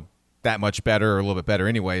is, that much better or a little bit better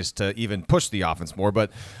anyways to even push the offense more.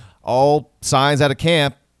 But all signs out of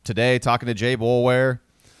camp today, talking to Jay Boulware,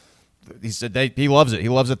 he said he loves it. He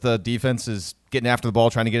loves that the defense is getting after the ball,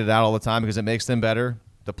 trying to get it out all the time because it makes them better.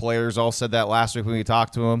 The players all said that last week when we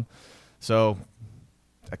talked to them. So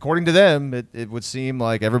according to them, it would seem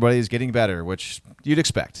like everybody's getting better, which you'd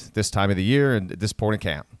expect this time of the year and at this point in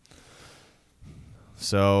camp.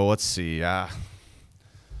 So let's see.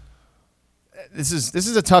 This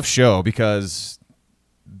is a tough show because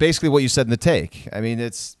basically what you said in the take. I mean,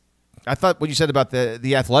 I thought what you said about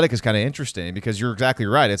the Athletic is kind of interesting because you're exactly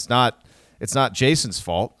right. It's not Jason's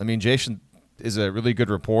fault. I mean, Jason is a really good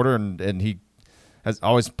reporter and he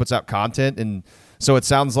always puts out content, and so it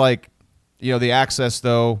sounds like the access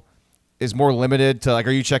though is more limited to, like,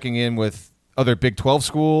 are you checking in with other Big 12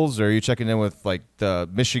 schools, or are you checking in with like the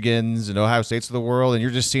Michigans and Ohio States of the world, and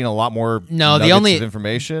you're just seeing a lot more nuggets of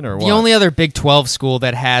information, or what? The only other Big 12 school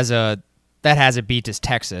that has a beat is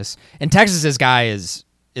Texas, and Texas's guy is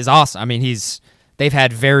awesome. I mean, they've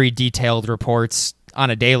had very detailed reports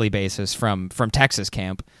on a daily basis from Texas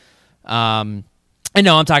camp. I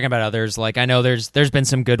know I'm talking about others. Like, I know there's been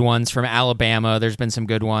some good ones from Alabama. There's been some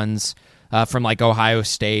good ones from like Ohio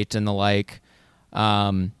State and the like.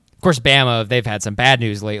 Of course, Bama, they've had some bad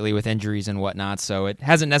news lately with injuries and whatnot, so it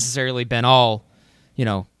hasn't necessarily been all,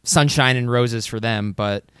 sunshine and roses for them.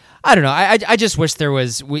 But I don't know. I just wish there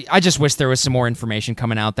was some more information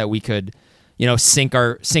coming out that we could, sink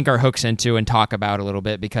our hooks into and talk about a little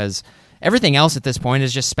bit, because everything else at this point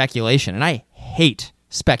is just speculation, and I hate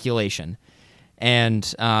speculation.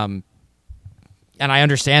 And I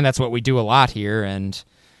understand that's what we do a lot here, and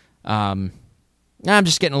I'm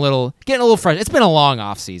just getting a little frustrated. It's been a long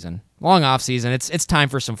off season. It's time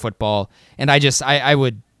for some football, and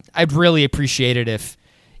I'd really appreciate it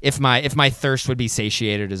if my thirst would be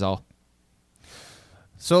satiated is all.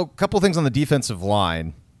 So, a couple things on the defensive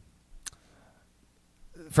line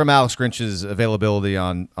from Alex Grinch's availability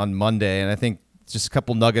on Monday, and I think just a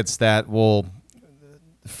couple nuggets that will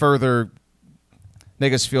further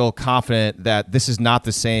make us feel confident that this is not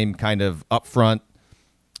the same kind of upfront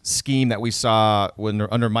scheme that we saw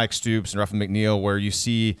under Mike Stoops and Ruffin McNeil, where you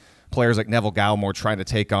see players like Neville Gallimore trying to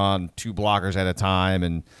take on two blockers at a time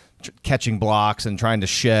and catching blocks and trying to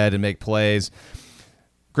shed and make plays.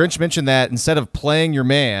 Grinch mentioned that instead of playing your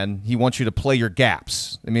man, he wants you to play your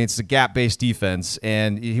gaps. I mean, it's a gap-based defense,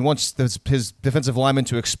 and he wants his defensive linemen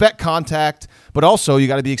to expect contact, but also you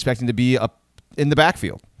got to be expecting to be up in the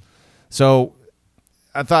backfield. So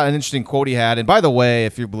I thought an interesting quote he had, and by the way,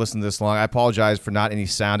 if you've listened to this long, I apologize for not any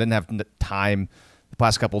sound. I didn't have time the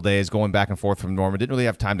past couple of days going back and forth from Norman. Didn't really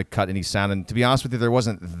have time to cut any sound, and to be honest with you, there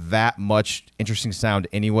wasn't that much interesting sound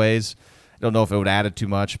anyways. I don't know if it would add too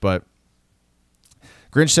much, but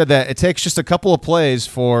Grinch said that it takes just a couple of plays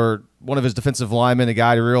for one of his defensive linemen, a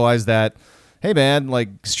guy, to realize that, hey, man, like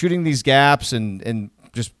shooting these gaps and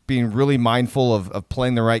just being really mindful of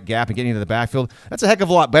playing the right gap and getting into the backfield, that's a heck of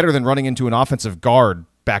a lot better than running into an offensive guard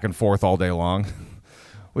back and forth all day long,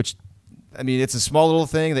 which, I mean, it's a small little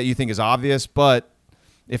thing that you think is obvious, but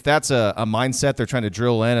if that's a mindset they're trying to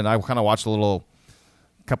drill in, and I kind of watched a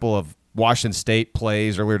couple of Washington State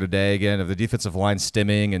plays earlier today, again, of the defensive line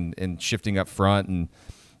stimming and shifting up front and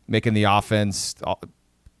making the offense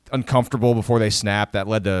uncomfortable before they snap. That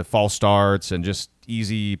led to false starts and just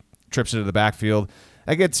easy trips into the backfield.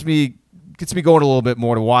 That gets me going a little bit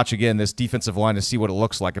more to watch, again, this defensive line to see what it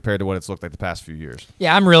looks like compared to what it's looked like the past few years.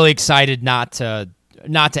 Yeah, I'm really excited not to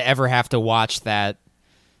ever have to watch that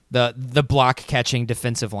the block catching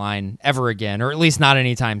defensive line ever again, or at least not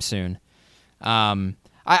anytime soon.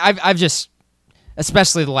 I've just,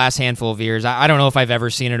 especially the last handful of years, I don't know if I've ever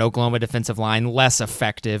seen an Oklahoma defensive line less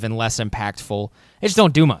effective and less impactful. They just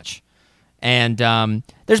don't do much. And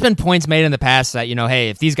there's been points made in the past that, hey,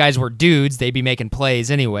 if these guys were dudes, they'd be making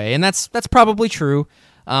plays anyway. And that's probably true.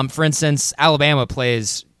 For instance, Alabama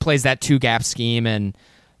plays that two-gap scheme. And,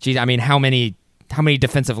 geez, I mean, how many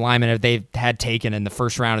defensive linemen have they had taken in the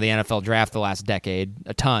first round of the NFL draft the last decade?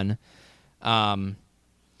 A ton. Yeah.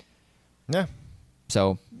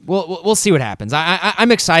 So we'll see what happens.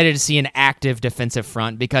 I'm excited to see an active defensive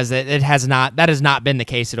front, because that has not been the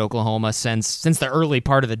case at Oklahoma since the early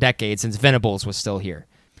part of the decade, since Venables was still here.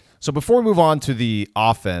 So before we move on to the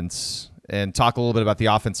offense and talk a little bit about the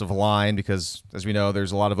offensive line, because as we know,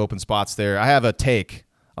 there's a lot of open spots there, I have a take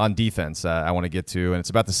on defense I want to get to, and it's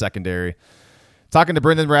about the secondary. Talking to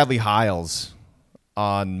Brendan Radley Hiles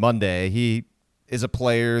on Monday, he is a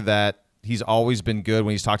player that he's always been good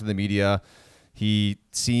when he's talked to the media. He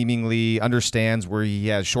seemingly understands where he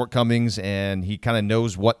has shortcomings, and he kind of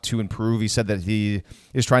knows what to improve. He said that he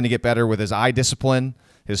is trying to get better with his eye discipline,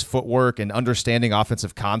 his footwork, and understanding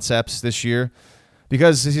offensive concepts this year,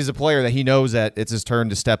 because he's a player that he knows that it's his turn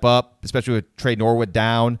to step up, especially with Trey Norwood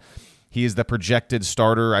down. He is the projected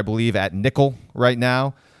starter, I believe, at nickel right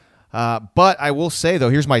now. But I will say, though,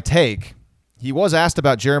 here's my take. He was asked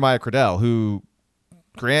about Jeremiah Cradell, who,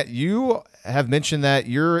 Grant, you have mentioned that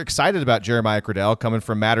you're excited about Jeremiah Cradell coming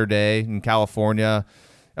from Mater Dei in California,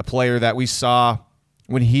 a player that we saw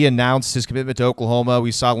when he announced his commitment to Oklahoma.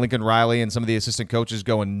 We saw Lincoln Riley and some of the assistant coaches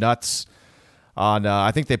going nuts on,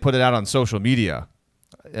 I think they put it out on social media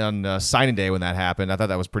on signing day when that happened. I thought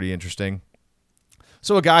that was pretty interesting.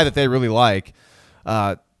 So a guy that they really like.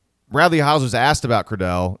 Radley Hiles was asked about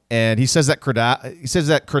Cradell, and he says that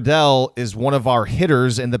Cradell is one of our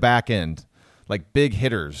hitters in the back end, like big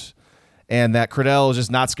hitters, and that Cradell is just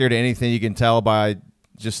not scared of anything. You can tell by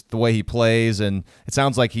just the way he plays, and it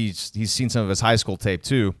sounds like he's seen some of his high school tape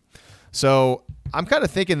too. So I'm kind of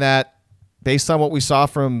thinking that based on what we saw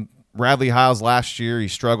from Radley Hiles last year, he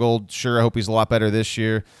struggled. Sure, I hope he's a lot better this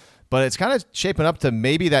year. but it's kind of shaping up to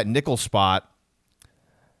maybe that nickel spot.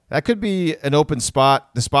 That could be an open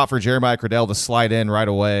spot, the spot for Jeremiah Cradell to slide in right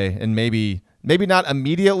away, and maybe not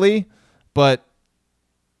immediately, but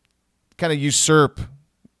kind of usurp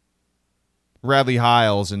Radley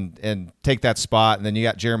Hiles and take that spot, and then you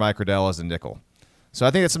got Jeremiah Cradell as a nickel. So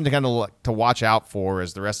I think that's something to watch out for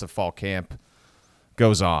as the rest of fall camp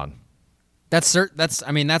goes on.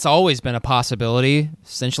 That's always been a possibility,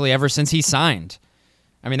 essentially ever since he signed.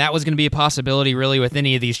 I mean, that was going to be a possibility really with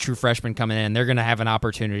any of these true freshmen coming in. They're going to have an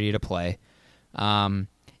opportunity to play.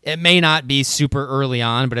 It may not be super early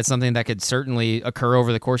on, but it's something that could certainly occur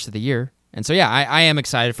over the course of the year. And so, yeah, I am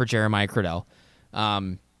excited for Jeremiah Cradell.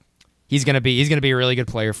 He's going to be a really good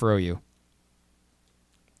player for OU.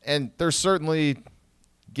 And they're certainly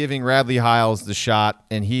giving Radley Hiles the shot,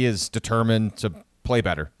 and he is determined to play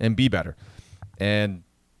better and be better. And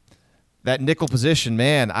that nickel position,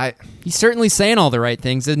 man, he's certainly saying all the right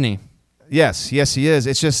things, isn't he? Yes, he is.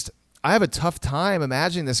 It's just I have a tough time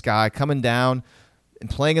imagining this guy coming down and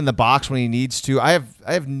playing in the box when he needs to. I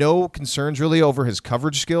have no concerns really over his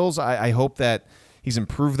coverage skills. I hope that he's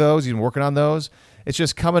improved those. He's been working on those. It's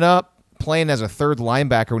just coming up, playing as a third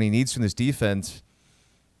linebacker when he needs to in this defense.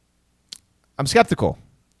 I'm skeptical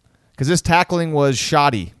because this tackling was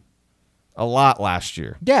shoddy a lot last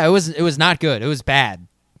year. Yeah, it was not good. It was bad.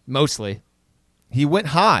 Mostly. He went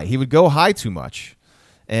high. He would go high too much.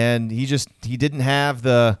 And he didn't have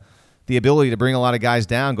the ability to bring a lot of guys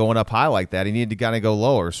down going up high like that. He needed to kind of go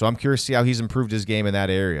lower. So I'm curious to see how he's improved his game in that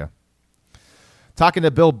area. Talking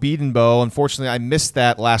to Bill Bedenbaugh, unfortunately I missed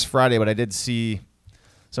that last Friday, but I did see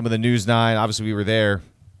some of the News 9. Obviously we were there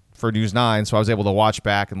for News 9, so I was able to watch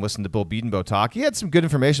back and listen to Bill Bedenbaugh talk. He had some good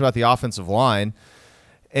information about the offensive line.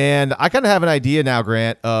 And I kind of have an idea now,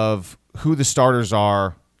 Grant, of who the starters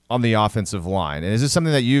are on the offensive line. And is this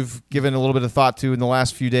something that you've given a little bit of thought to in the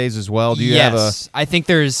last few days as well? Do you have I think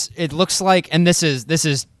it looks like, and this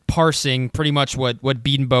is parsing pretty much what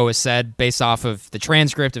Bedenbaugh has said based off of the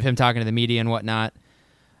transcript of him talking to the media and whatnot.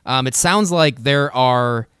 It sounds like there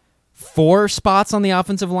are 4 spots on the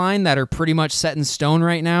offensive line that are pretty much set in stone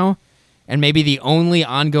right now, and maybe the only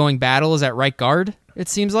ongoing battle is at right guard, it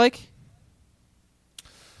seems like.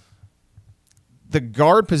 The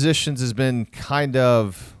guard positions has been kind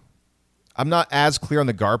of... I'm not as clear on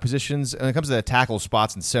the guard positions. When it comes to the tackle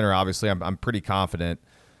spots and center, obviously, I'm pretty confident.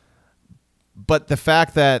 But the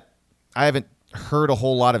fact that I haven't heard a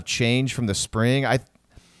whole lot of change from the spring, I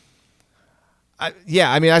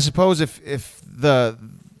suppose if the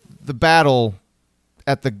battle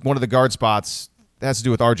at one of the guard spots has to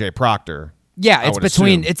do with R.J. Proctor. Yeah, it's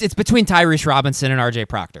between Tyrese Robinson and R.J.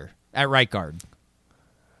 Proctor at right guard.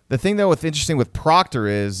 The thing, though, what's interesting with Proctor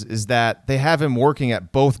is that they have him working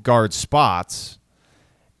at both guard spots,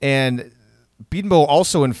 and Bedenbaugh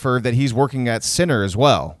also inferred that he's working at center as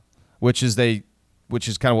well, which is kind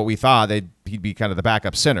of what we thought. He'd be kind of the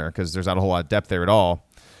backup center because there's not a whole lot of depth there at all.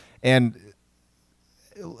 And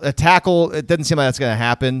a tackle, it doesn't seem like that's going to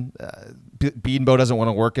happen. Bedenbaugh doesn't want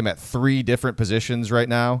to work him at 3 different positions right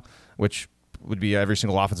now, which would be every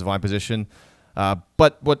single offensive line position.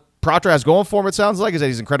 But what Proctor has going for him, it sounds like, is that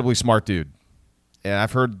he's an incredibly smart dude. And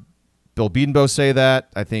I've heard Bill Bedenbaugh say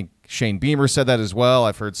that. I think Shane Beamer said that as well.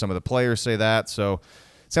 I've heard some of the players say that. So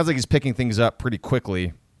it sounds like he's picking things up pretty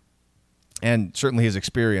quickly. And certainly his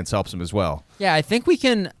experience helps him as well. Yeah, I think we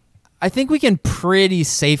can pretty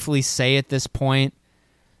safely say at this point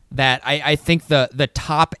that I think the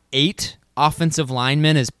top 8 offensive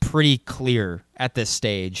linemen is pretty clear at this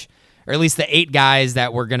stage. Or at least the 8 guys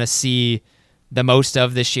that we're going to see the most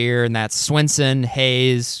of this year, and that's Swinson,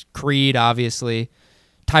 Hayes, Creed, obviously,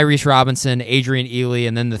 Tyrese Robinson, Adrian Ely,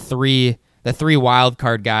 and then the three wild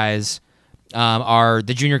card guys are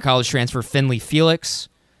the junior college transfer Finley Felix,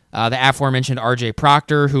 the aforementioned R.J.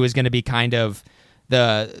 Proctor, who is going to be kind of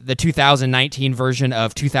the 2019 version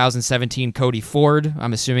of 2017 Cody Ford.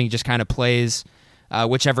 I'm assuming he just kind of plays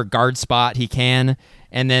whichever guard spot he can.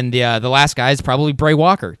 And then the last guy is probably Bray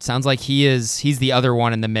Walker. It sounds like he's the other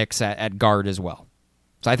one in the mix at guard as well.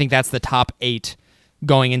 So I think that's the top 8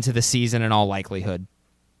 going into the season in all likelihood.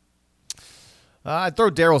 I'd throw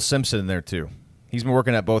Darrell Simpson in there too. He's been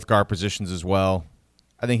working at both guard positions as well.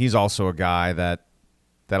 I think he's also a guy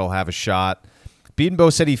that'll have a shot.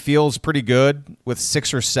 Bedenbaugh said he feels pretty good with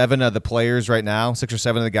 6 or 7 of the players right now, 6 or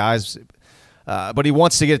 7 of the guys, but he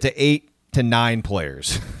wants to get it to 8 to 9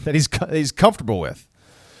 players that he's comfortable with.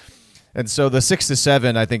 And so the 6 to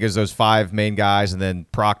 7, I think, is those 5 main guys, and then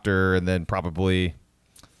Proctor, and then probably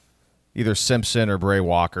either Simpson or Bray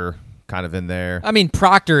Walker kind of in there. I mean,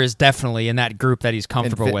 Proctor is definitely in that group that he's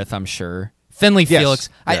comfortable with, I'm sure. Finley Felix,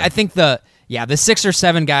 yeah. I think Yeah, the 6 or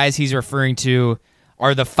 7 guys he's referring to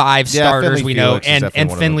are the 5 Yeah, starters Finley we know, Felix is and definitely one of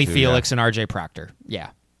them Finley too, Felix and RJ Proctor. Yeah.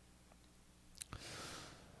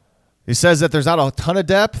 He says that there's not a ton of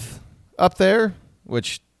depth up there,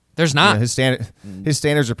 which There's not. his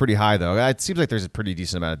standards are pretty high, though. It seems like there's a pretty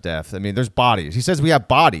decent amount of depth. I mean, there's bodies. He says we have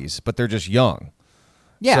bodies, but they're just young.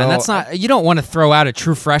 Yeah, So, and that's not. You don't want to throw out a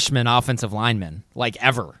true freshman offensive lineman like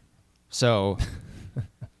ever. So,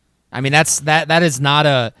 I mean, that is not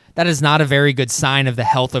a very good sign of the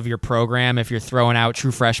health of your program if you're throwing out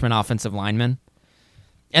true freshman offensive linemen.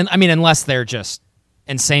 And I mean, unless they're just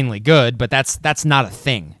insanely good, but that's not a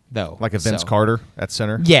thing though. Like a Vince So, Carter at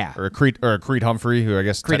center, Yeah. or a Creed Humphrey, who I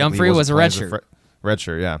guess Creed technically Humphrey was a wasn't playing redshirt. as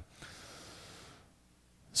redshirt, yeah.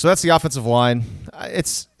 So that's the offensive line.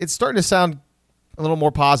 It's starting to sound a little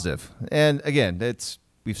more positive. And again,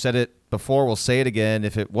 we've said it before. We'll say it again.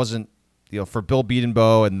 If it wasn't for Bill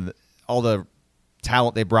Bedenbaugh and all the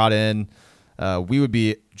talent they brought in, we would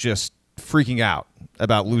be just freaking out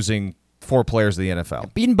about losing 4 players of the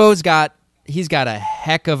NFL. Bedenbaugh's got a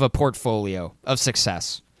heck of a portfolio of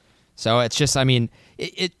success. So it's just, I mean,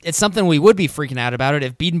 it's something we would be freaking out about it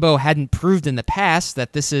if Bedenbaugh hadn't proved in the past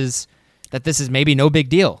that this is maybe no big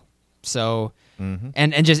deal. So,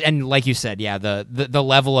 and like you said, yeah, the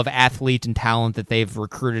level of athlete and talent that they've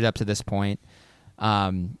recruited up to this point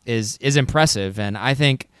is impressive. And I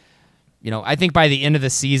think by the end of the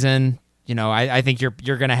season, I think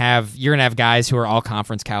you're gonna have guys who are all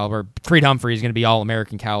conference caliber. Creed Humphrey is gonna be all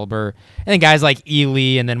American caliber, and then guys like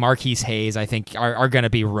Ely and then Marquise Hayes, I think, are gonna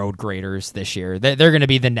be road graders this year. They're gonna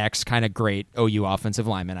be the next kind of great OU offensive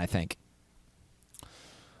lineman, I think.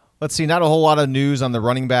 Let's see, not a whole lot of news on the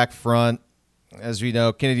running back front. As we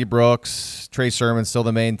know, Kennedy Brooks, Trey Sermon still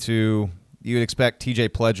the main 2. You would expect TJ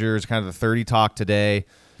Pledger is kind of the 30 talk today.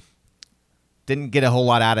 Didn't get a whole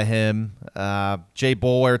lot out of him. Jay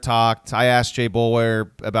Boulware talked. I asked Jay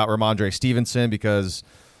Boulware about Ramondre Stevenson because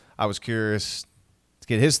I was curious to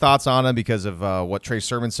get his thoughts on him because of what Trey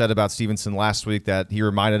Sermon said about Stevenson last week, that he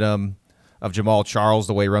reminded him of Jamal Charles,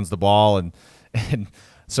 the way he runs the ball. And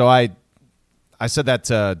so I said that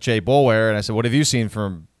to Jay Boulware, and I said, what have you seen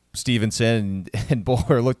from Stevenson? And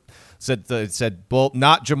Boulware said, well,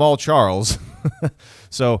 not Jamal Charles.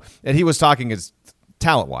 So, and he was talking as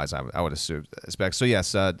talent-wise, I would expect. So,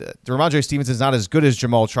 yes, Ramondre Stevenson's not as good as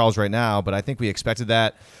Jamal Charles right now, but I think we expected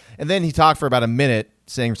that. And then he talked for about a minute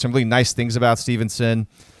saying some really nice things about Stevenson.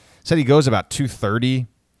 Said he goes about 230,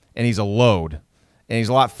 and he's a load, and he's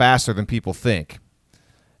a lot faster than people think.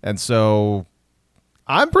 And so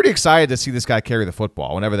I'm pretty excited to see this guy carry the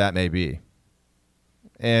football, whenever that may be.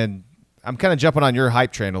 And I'm kind of jumping on your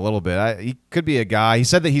hype train a little bit. He could be a guy. He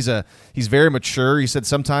said that he's very mature. He said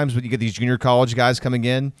sometimes when you get these junior college guys coming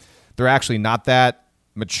in, they're actually not that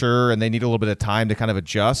mature and they need a little bit of time to kind of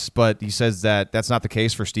adjust. But he says that that's not the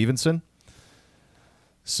case for Stevenson.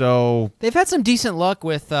 So They've had some decent luck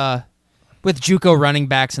with JUCO running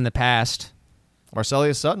backs in the past.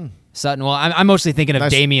 Marcellus Sutton. Well, I'm mostly thinking of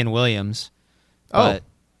Nice. Damian Williams. But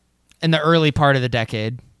in the early part of the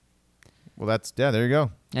decade. Well, there you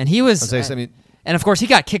go. And he was, and of course, he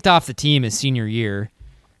got kicked off the team his senior year.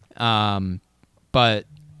 But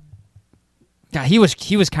God, he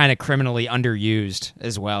was kind of criminally underused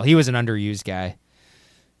as well. He was an underused guy.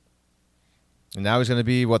 now he's going to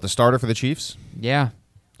be the starter for the Chiefs. Yeah,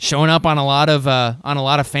 showing up on a lot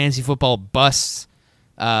of fantasy football busts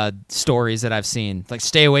stories that I've seen. Like,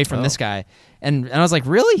 stay away from this guy. And I was like,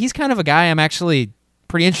 really? He's kind of a guy I'm actually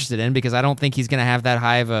pretty interested in because I don't think he's going to have that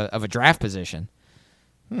high of a draft position.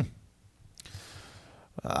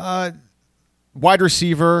 Wide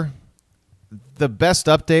receiver, the best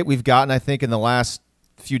update we've gotten, I think, in the last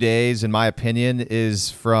few days, in my opinion, is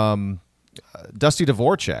from Dusty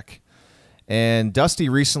Dvorak. And Dusty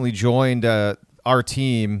recently joined our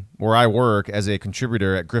team where I work as a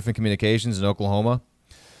contributor at Griffin Communications in Oklahoma.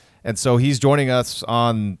 And so he's joining us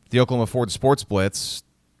on the Oklahoma Ford Sports Blitz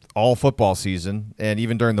all football season and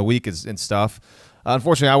even during the week and stuff.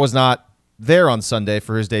 Unfortunately, I was not there on Sunday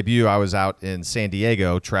for his debut. I was out in San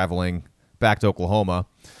Diego traveling back to Oklahoma.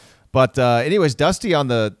 But anyways, Dusty on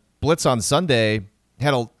the Blitz on Sunday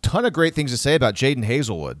had a ton of great things to say about Jaden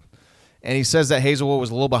Hazelwood. And he says that Hazelwood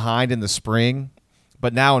was a little behind in the spring,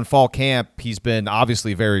 but now in fall camp, he's been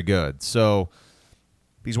obviously very good. So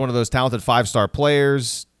he's one of those talented 5-star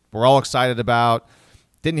players we're all excited about.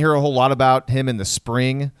 Didn't hear a whole lot about him in the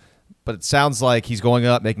spring, but it sounds like he's going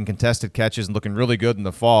up, making contested catches, and looking really good in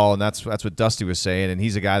the fall, and that's what Dusty was saying, and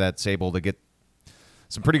he's a guy that's able to get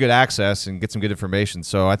some pretty good access and get some good information.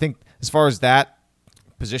 So I think as far as that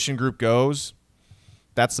position group goes,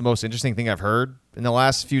 that's the most interesting thing I've heard in the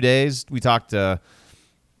last few days. We talked to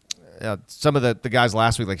some of the guys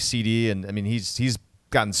last week, like CD, and I mean he's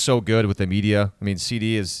gotten so good with the media. I mean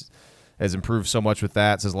CD has improved so much with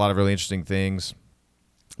that. Says a lot of really interesting things.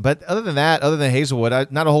 But other than that, other than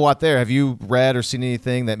Hazelwood, not a whole lot there. Have you read or seen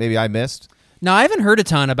anything that maybe I missed? No, I haven't heard a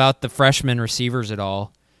ton about the freshman receivers at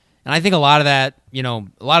all. And I think a lot of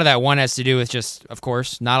that one has to do with just, of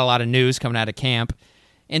course, not a lot of news coming out of camp.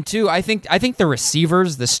 And two, I think the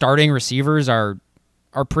receivers, the starting receivers are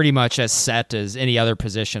pretty much as set as any other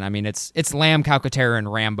position. I mean, it's Lamb, Calcaterra,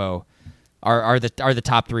 and Rambo are the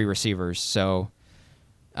top three receivers. So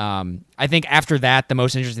I think after that, the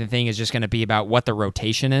most interesting thing is just going to be about what the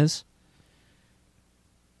rotation is.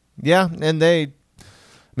 Yeah, and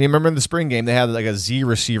remember in the spring game they had like a Z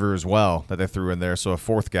receiver as well that they threw in there, so a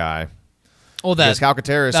fourth guy. Well,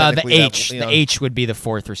 Calcaterra is the H would be the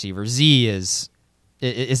fourth receiver. Z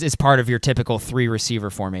is part of your typical three receiver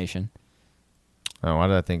formation. Oh, why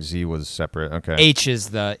did I think Z was separate? Okay. H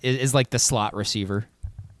is like the slot receiver.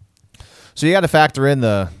 So you got to factor in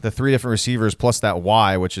the three different receivers plus that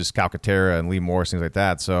Y, which is Calcaterra and Lee Morris, things like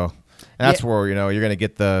that. So that's where you're going to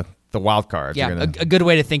get the wild cards. Yeah, a good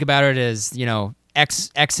way to think about it is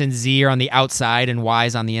X and Z are on the outside and Y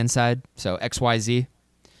is on the inside. So X, Y, Z.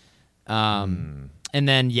 And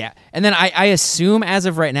then I assume as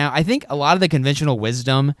of right now, I think a lot of the conventional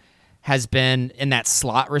wisdom has been in that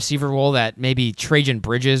slot receiver role that maybe Trajan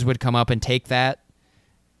Bridges would come up and take that.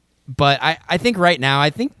 But I think right now, I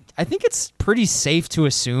think it's pretty safe to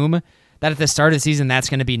assume that at the start of the season, that's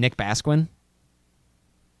going to be Nick Basquin.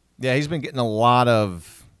 Yeah, he's been getting a lot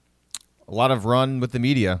of run with the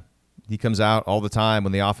media. He comes out all the time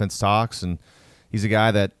when the offense talks, and he's a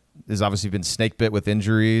guy that has obviously been snake bit with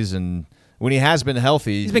injuries, and when he has been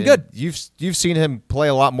healthy, he's been good. You've seen him play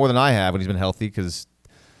a lot more than I have when he's been healthy because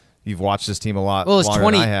you've watched this team a lot longer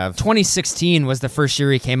than I have. 2016 was the first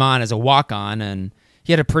year he came on as a walk-on, and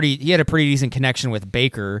he had a pretty decent connection with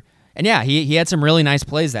Baker. And yeah, he had some really nice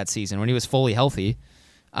plays that season when he was fully healthy.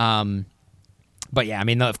 But yeah, I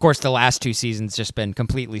mean, of course, the last two seasons just been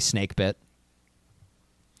completely snake bit.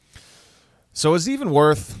 So is it even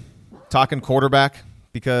worth talking quarterback?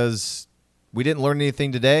 Because we didn't learn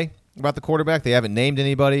anything today about the quarterback. They haven't named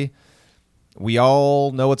anybody. We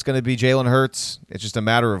all know it's going to be Jalen Hurts. It's just a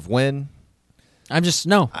matter of when. I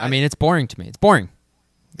mean, it's boring to me. It's boring.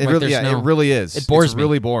 It really is. It bores me. It's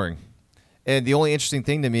really boring. And the only interesting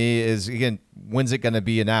thing to me is, again, when's it going to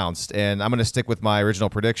be announced? And I'm going to stick with my original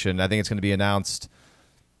prediction. I think it's going to be announced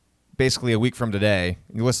basically a week from today.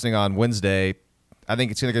 You're listening on Wednesday. I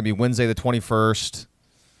think it's either going to be Wednesday the 21st.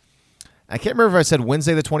 I can't remember if I said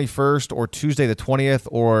Wednesday the 21st or Tuesday the 20th,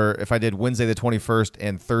 or if I did Wednesday the 21st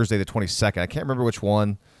and Thursday the 22nd. I can't remember which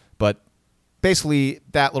one, but basically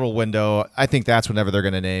that little window, I think that's whenever they're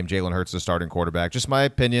going to name Jalen Hurts the starting quarterback. Just my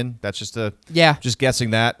opinion. That's just just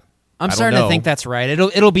guessing that. I'm starting to think that's right.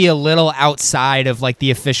 It'll be a little outside of like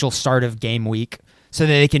the official start of game week so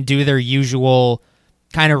that they can do their usual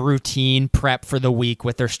kind of routine prep for the week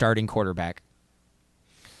with their starting quarterback.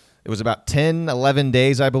 It was about 10, 11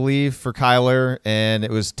 days, I believe, for Kyler, and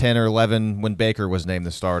it was 10 or 11 when Baker was named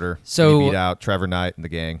the starter. So he beat out Trevor Knight and the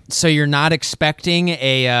gang. So you're not expecting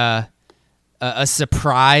a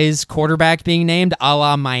surprise quarterback being named a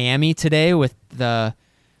la Miami today with the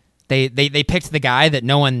they picked the guy that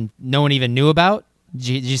no one even knew about.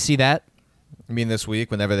 Did you see that? You mean this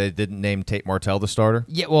week whenever they didn't name Tate Martell the starter?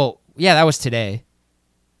 Yeah, that was today.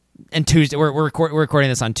 And Tuesday, we're recording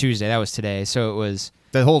this on Tuesday. That was today, so it was.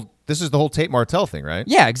 This is the whole Tate Martell thing, right?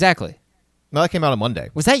 Yeah, exactly. No, that came out on Monday.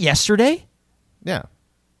 Was that yesterday? Yeah.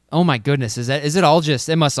 Oh my goodness,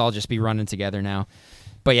 it must all just be running together now.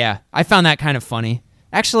 But yeah, I found that kind of funny.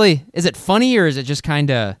 Actually, is it funny or is it just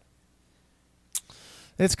kind of...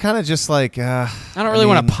 It's kind of just like... I don't really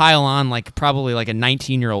want to pile on probably like a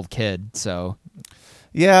 19-year-old kid, so...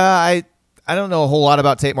 Yeah, I don't know a whole lot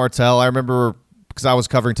about Tate Martell. I remember because I was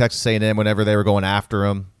covering Texas A&M whenever they were going after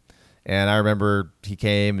him. And I remember he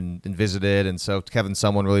came and visited, and so Kevin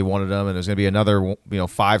Sumlin really wanted him, and it was going to be another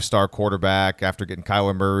 5-star quarterback after getting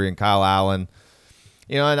Kyler Murray and Kyle Allen.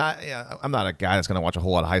 And I'm not a guy that's going to watch a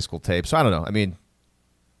whole lot of high school tape, so I don't know. I mean,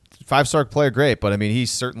 5-star player, great, but I mean, he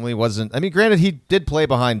certainly wasn't. I mean, granted, he did play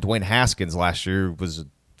behind Dwayne Haskins last year, who was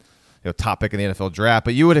top pick in the NFL draft,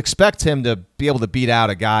 but you would expect him to be able to beat out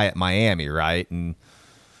a guy at Miami, right? And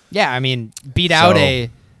yeah, I mean, beat out a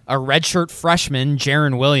redshirt freshman,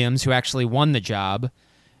 Jaron Williams, who actually won the job,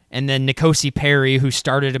 and then N'Kosi Perry, who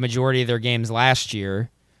started a majority of their games last year,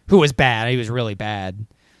 who was bad. He was really bad.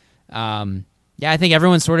 Yeah, I think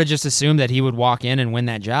everyone sort of just assumed that he would walk in and win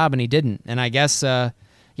that job, and he didn't. And I guess, the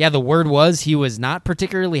word was he was not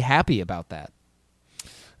particularly happy about that.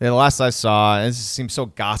 The last I saw, and this seems so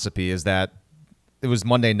gossipy, is that it was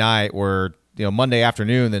Monday night where, Monday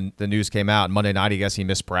afternoon, then the news came out, and Monday night, I guess he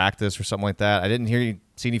missed practice or something like that. I didn't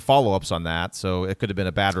see any follow-ups on that, so it could have been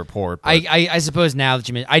a bad report. I suppose now that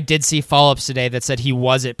you mentioned, I did see follow-ups today that said he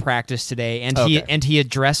was at practice today, and he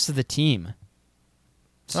addressed the team.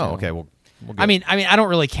 So, okay. Well, I mean, I don't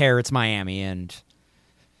really care. It's Miami, and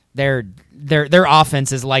their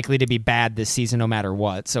offense is likely to be bad this season, no matter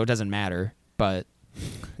what. So it doesn't matter. But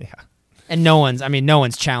yeah, and no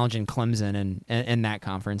one's challenging Clemson in that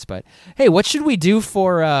conference. But hey, what should we do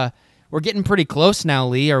for? We're getting pretty close now,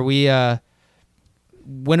 Lee. Are we?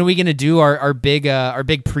 When are we going to do our big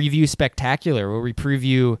preview spectacular, where we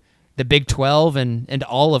preview the Big 12 and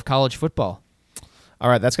all of college football? All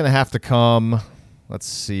right, that's going to have to come. Let's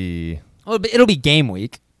see. Oh, it'll be game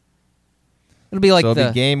week. It'll be like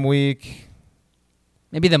be game week.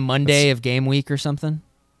 Maybe the Monday of game week or something.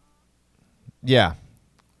 Yeah.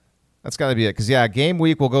 That's got to be it. Because, game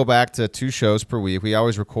week, we'll go back to 2 shows per week. We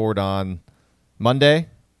always record on Monday,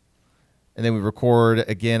 and then we record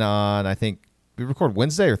again on, I think, we record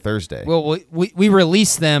Wednesday or Thursday? Well, we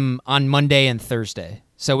release them on Monday and Thursday.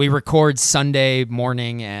 So we record Sunday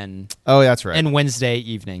morning and that's right. And Wednesday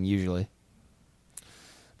evening, usually.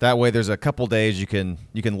 That way, there's a couple days you can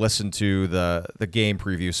listen to the game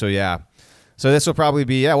preview. So so this will probably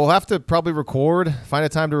be we'll have to probably find a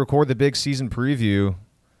time to record the big season preview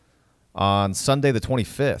on Sunday the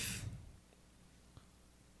 25th,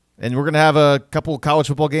 and we're gonna have a couple college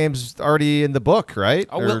football games already in the book, right?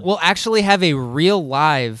 We'll actually have a real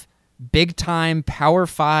live big time Power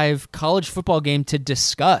 5 college football game to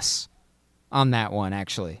discuss on that one.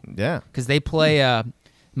 Actually, because they play.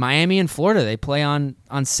 Miami and Florida, they play on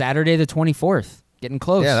Saturday the 24th. Getting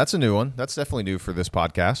close. Yeah, that's a new one. That's definitely new for this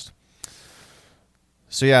podcast.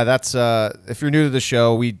 So, that's if you're new to the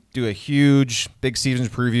show, we do a huge big season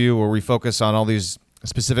preview where we focus on all these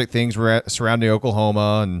specific things surrounding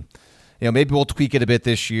Oklahoma. And, maybe we'll tweak it a bit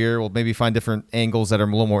this year. We'll maybe find different angles that are a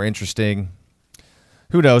little more interesting.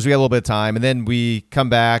 Who knows? We got a little bit of time. And then we come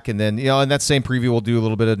back, and then, in that same preview, we'll do a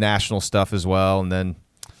little bit of national stuff as well. And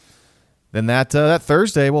then that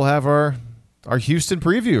Thursday we'll have our Houston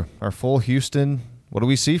preview, our full Houston. What do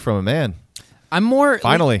we see from a man? I'm more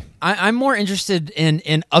interested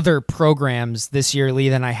in other programs this year, Lee,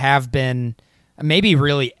 than I have been maybe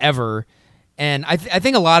really ever. And I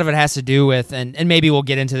think a lot of it has to do with, and maybe we'll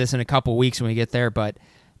get into this in a couple weeks when we get there, but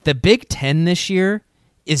the Big Ten this year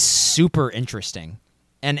is super interesting.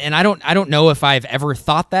 And I don't know if I've ever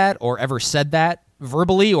thought that or ever said that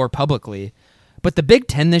verbally or publicly. But the Big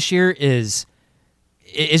Ten this year is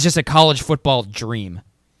just a college football dream.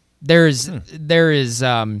 There is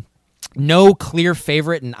no clear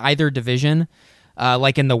favorite in either division.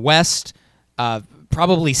 Like in the West,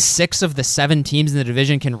 probably 6 of the 7 teams in the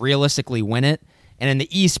division can realistically win it, and in the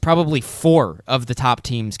East, probably 4 of the top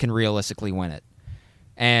teams can realistically win it.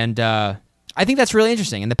 And I think that's really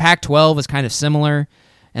interesting. And the Pac-12 is kind of similar,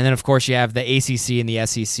 and then of course you have the ACC and the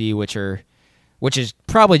SEC, which is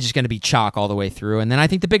probably just going to be chalk all the way through. And then I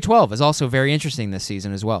think the Big 12 is also very interesting this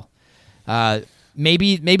season as well.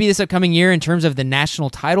 Maybe this upcoming year in terms of the national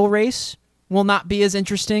title race will not be as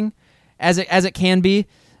interesting as it can be,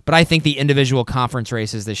 but I think the individual conference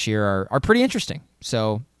races this year are pretty interesting.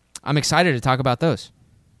 So I'm excited to talk about those.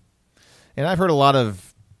 And I've heard a lot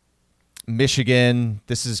of Michigan.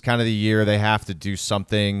 This is kind of the year they have to do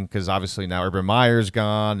something because obviously now Urban Meyer's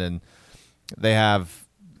gone, and they're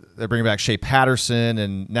bringing back Shea Patterson,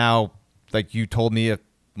 and now, like you told me a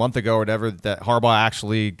month ago or whatever, that Harbaugh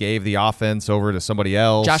actually gave the offense over to somebody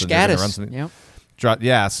else. Josh Gaddis.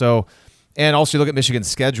 Yeah. So, and also you look at Michigan's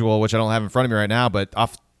schedule, which I don't have in front of me right now, but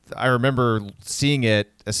I remember seeing a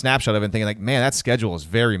snapshot of it and thinking, like, man, that schedule is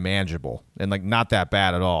very manageable and like not that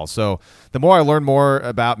bad at all. So the more I learn more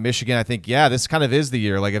about Michigan, I think, this kind of is the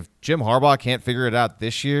year. Like if Jim Harbaugh can't figure it out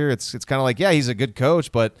this year, it's kind of like, he's a good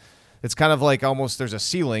coach, but it's kind of like almost there's a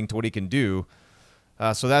ceiling to what he can do.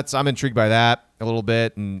 So I'm intrigued by that a little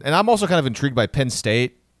bit. And I'm also kind of intrigued by Penn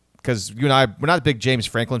State because you and I, we're not big James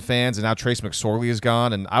Franklin fans, and now Trace McSorley is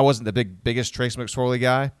gone, and I wasn't the biggest Trace McSorley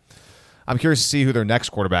guy. I'm curious to see who their next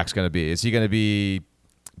quarterback's going to be. Is he going to be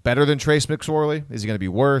better than Trace McSorley? Is he going to be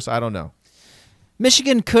worse? I don't know.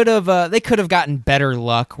 Michigan could have gotten better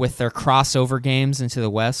luck with their crossover games into the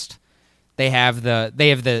West. They have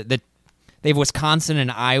Wisconsin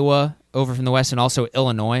and Iowa over from the West, and also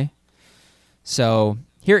Illinois. So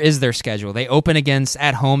here is their schedule. They open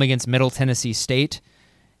at home against Middle Tennessee State,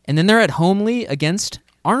 and then they're at home against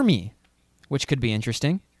Army, which could be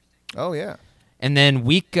interesting. Oh yeah. And then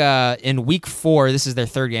in week 4, this is their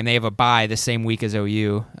third game. They have a bye the same week as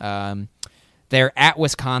OU. They're at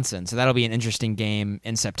Wisconsin, so that'll be an interesting game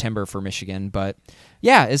in September for Michigan. But,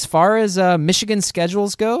 yeah, as far as Michigan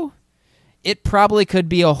schedules go, it probably could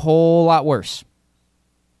be a whole lot worse.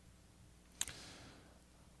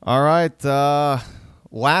 All right.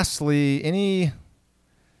 Lastly, any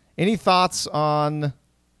thoughts on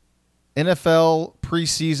NFL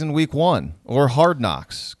preseason week 1 or Hard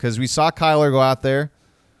Knocks? Because we saw Kyler go out there.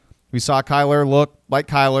 We saw Kyler look like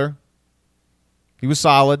Kyler. He was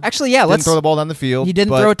solid. Actually, yeah, didn't throw the ball down the field. He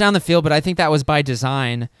didn't throw it down the field, but I think that was by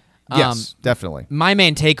design. Yes, definitely. My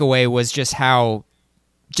main takeaway was just how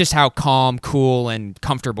calm, cool, and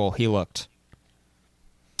comfortable he looked,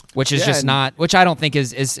 which is which I don't think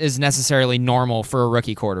is necessarily normal for a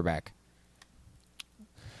rookie quarterback.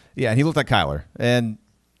 Yeah, and he looked like Kyler. And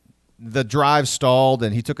the drive stalled,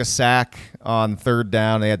 and he took a sack on 3rd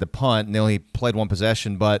down. They had to punt, and they only played 1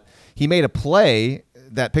 possession. But he made a play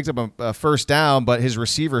that picked up a 1st down, but his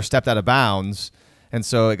receiver stepped out of bounds, and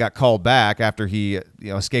so it got called back after he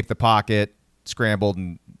escaped the pocket, scrambled,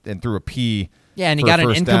 and threw a P. Yeah, and he got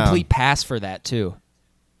an incomplete pass for that too.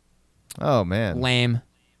 Oh man, lame.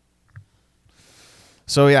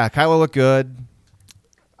 So yeah, Kyler looked good.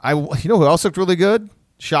 Who else looked really good?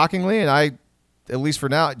 Shockingly, and at least for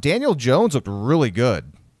now, Daniel Jones looked really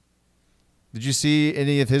good. Did you see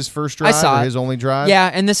any of his first drive or his only drive?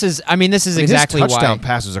 Yeah, and this is exactly why his touchdown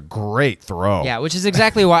pass is a great throw. Yeah, which is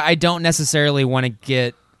exactly why I don't necessarily want to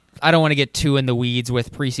get too in the weeds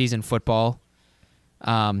with preseason football.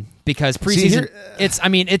 Because preseason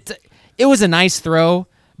it was a nice throw,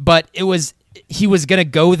 but he was going to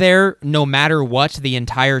go there no matter what the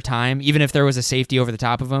entire time, even if there was a safety over the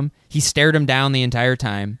top of him. He stared him down the entire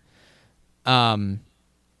time. It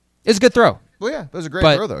was a good throw. Well, yeah, that was a great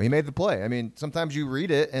throw, though. He made the play. I mean, sometimes you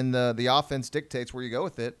read it, and the offense dictates where you go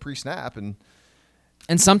with it pre-snap. And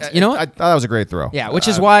I thought that was a great throw. Yeah, which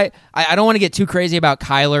is why I don't want to get too crazy about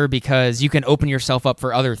Kyler, because you can open yourself up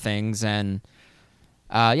for other things. And,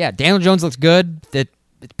 Daniel Jones looks good. That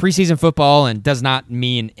preseason football and does not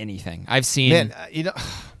mean anything. I've seen... Man,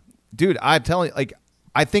 dude, I'm telling you,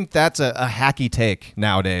 I think that's a hacky take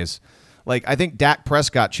nowadays. I think Dak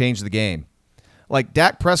Prescott changed the game.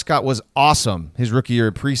 Dak Prescott was awesome his rookie year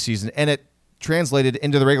in preseason, and it translated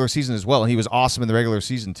into the regular season as well, and he was awesome in the regular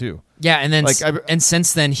season too. Yeah, and then and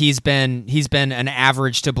since then he's been an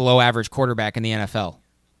average to below average quarterback in the NFL.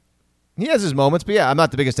 He has his moments, but yeah, I'm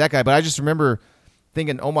not the biggest Dak guy, but I just remember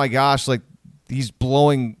thinking, oh my gosh, he's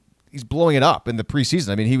blowing it up in the preseason.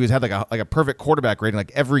 I mean, he had a perfect quarterback rating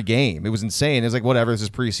every game. It was insane. It was whatever, this is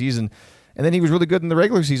preseason, and then he was really good in the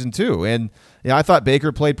regular season too. And I thought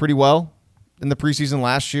Baker played pretty well in the preseason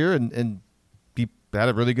last year, and he had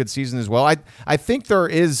a really good season as well. I think there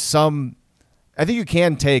is I think you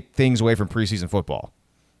can take things away from preseason football.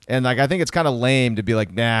 And I think it's kind of lame to be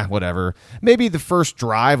nah, whatever. Maybe the first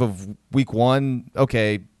drive of week 1,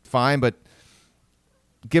 okay, fine, but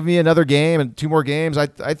give me another game and 2 more games.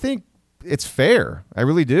 I think it's fair. I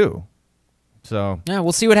really do. So yeah,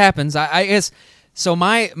 we'll see what happens. I guess so.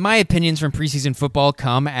 My opinions from preseason football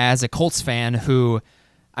come as a Colts fan who,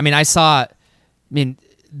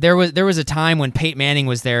 there was a time when Peyton Manning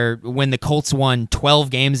was there when the Colts won 12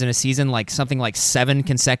 games in a season, something like 7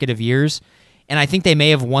 consecutive years. And I think they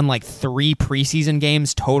may have won 3 preseason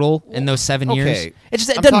games total in those 7 years. It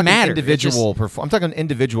doesn't matter. I'm talking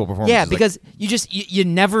individual performances. Yeah, because you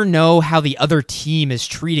never know how the other team is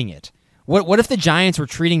treating it. What if the Giants were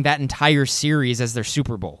treating that entire series as their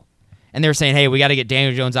Super Bowl? And they're saying, hey, we got to get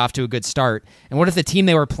Daniel Jones off to a good start. And what if the team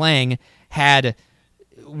they were playing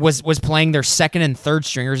was playing their second and third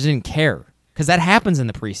stringers, didn't care? Because that happens in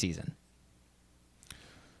the preseason.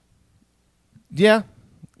 Yeah,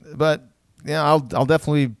 but I'll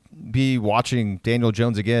definitely be watching Daniel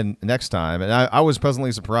Jones again next time, and I was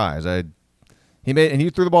pleasantly surprised. He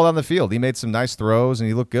threw the ball down the field. He made some nice throws, and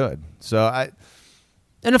he looked good.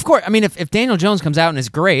 And of course, if Daniel Jones comes out and is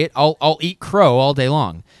great, I'll eat crow all day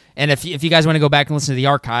long. And if you guys want to go back and listen to the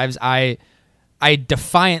archives, I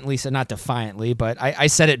defiantly said, not defiantly, but I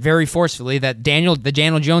said it very forcefully that the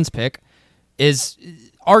Daniel Jones pick is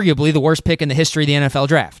arguably the worst pick in the history of the NFL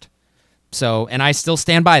draft. So, and I still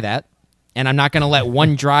stand by that, and I'm not going to let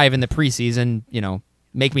one drive in the preseason,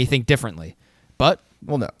 make me think differently. But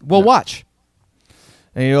we'll watch.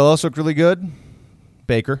 And he also looked really good,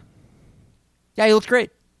 Baker. Yeah, he looked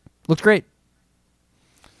great. And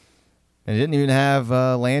he didn't even have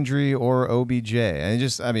Landry or OBJ. And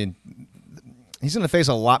he's going to face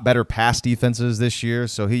a lot better pass defenses this year,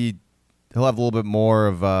 so he'll have a little bit more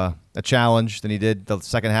of a challenge than he did the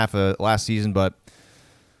second half of last season. But,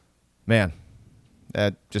 man,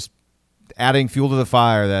 just adding fuel to the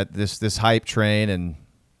fire that this hype train, and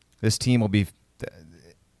this team will be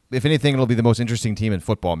if anything, it'll be the most interesting team in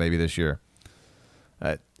football maybe this year.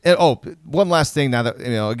 One last thing now that,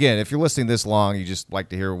 again, if you're listening this long, you just like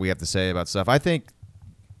to hear what we have to say about stuff. I think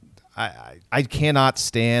I cannot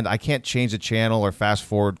stand, I can't change the channel or fast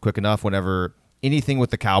forward quick enough whenever anything with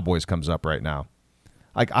the Cowboys comes up right now.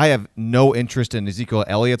 Like, I have no interest in Ezekiel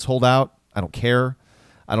Elliott's holdout. I don't care.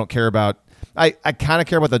 I don't care about, I kind of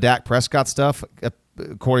care about the Dak Prescott stuff,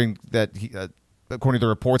 according to the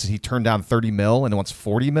reports that he turned down $30 million and wants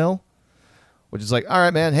 $40 million. Which is like, all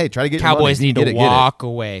right, man. Hey, try to get Cowboys your money. need to walk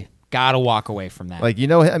away. Got to walk away from that. Like, he's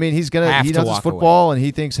he does his football, and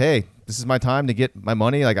he thinks, hey, this is my time to get my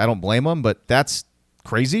money. Like, I don't blame him, but that's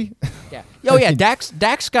crazy. Yeah. Oh yeah,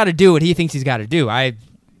 Dak's got to do what he thinks he's got to do.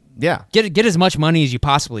 Get as much money as you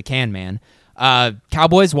possibly can, man.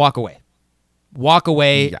 Cowboys, walk away. Walk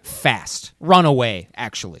away fast. Run away,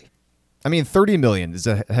 actually. I mean, $30 million is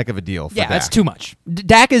a heck of a deal for Dak. That's too much.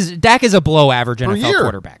 Dak is a below average NFL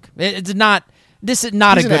quarterback. It's not. This is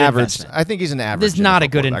not a good investment. I think he's an average. This is not a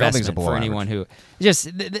good investment for anyone who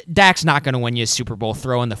Dak's not going to win you a Super Bowl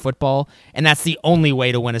throwing the football, and that's the only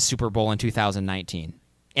way to win a Super Bowl in 2019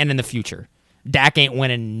 and in the future. Dak ain't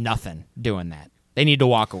winning nothing doing that. They need to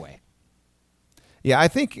walk away. Yeah, I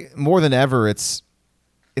think more than ever, it's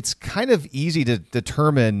kind of easy to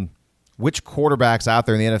determine which quarterbacks out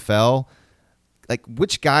there in the NFL, like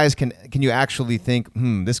which guys can you actually think,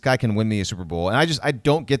 this guy can win me a Super Bowl? And I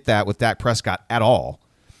don't get that with Dak Prescott at all.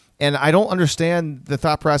 And I don't understand the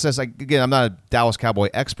thought process. Like, again, I'm not a Dallas Cowboy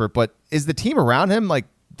expert, but is the team around him like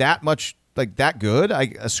that much, like that good?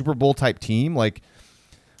 A Super Bowl type team? Like,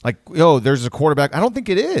 there's a quarterback. I don't think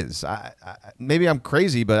it is. Maybe I'm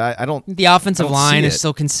crazy, but I don't. The offensive line is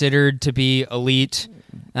still considered to be elite.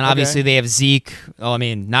 And obviously they have Zeke. Well, I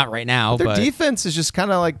mean, not right now. Their defense is just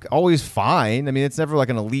kind of like always fine. I mean, it's never like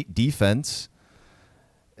an elite defense.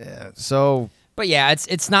 But yeah,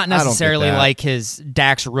 it's not necessarily like his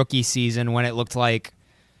Dak's rookie season when it looked like,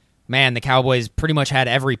 man, the Cowboys pretty much had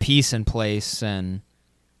every piece in place and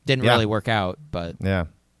didn't really work out. But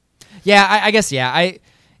I guess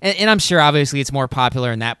and I'm sure obviously it's more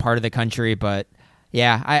popular in that part of the country, but.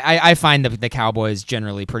 Yeah, I find the Cowboys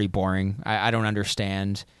generally pretty boring. I don't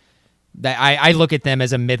understand that. I look at them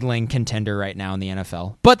as a middling contender right now in the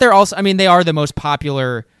NFL. But they're also, I mean, they are the most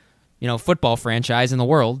popular, football franchise in the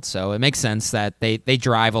world. So it makes sense that they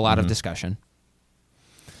drive a lot of discussion.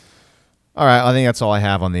 All right, I think that's all I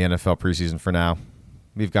have on the NFL preseason for now.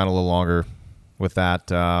 We've gone a little longer with that.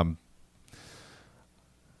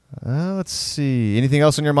 Let's see. Anything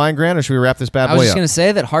else on your mind, Grant, or should we wrap this bad boy up? I was just going to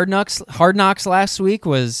say that Hard Knocks last week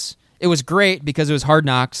was great because it was Hard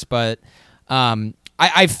Knocks, but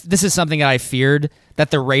this is something that I feared,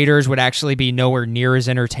 that the Raiders would actually be nowhere near as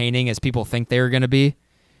entertaining as people think they were going to be.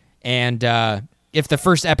 And if the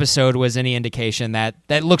first episode was any indication, that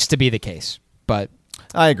looks to be the case. But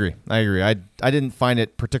I agree. I didn't find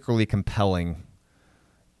it particularly compelling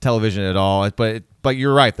television at all, but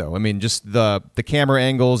you're right though. I mean, just the camera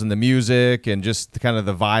angles and the music and just kind of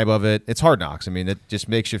the vibe of it. It's Hard Knocks. I mean, it just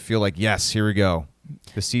makes you feel like, yes, here we go.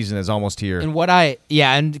 The season is almost here. And what I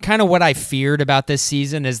feared about this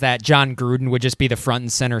season is that John Gruden would just be the front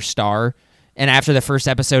and center star. And after the first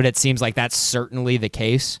episode, it seems like that's certainly the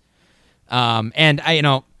case. And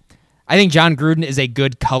I think John Gruden is a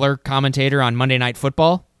good color commentator on Monday Night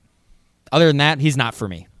Football. Other than that, he's not for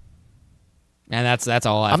me. And that's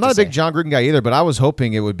all I have to say. I'm not a big John Gruden guy either, but I was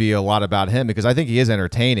hoping it would be a lot about him because I think he is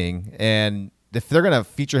entertaining. And if they're going to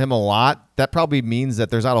feature him a lot, that probably means that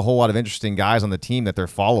there's not a whole lot of interesting guys on the team that they're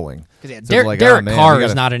following. Derek Carr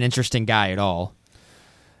is not an interesting guy at all.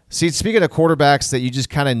 See, speaking of quarterbacks that you just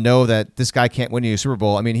kind of know that this guy can't win you a Super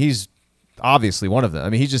Bowl, I mean, he's obviously one of them. I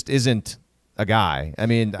mean, he just isn't a guy. I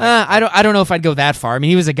mean, I don't know if I'd go that far. I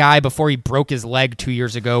mean, he was a guy before he broke his leg 2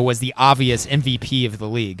 years ago, was the obvious MVP of the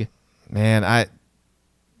league. Man,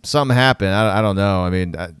 something happened. I don't know. I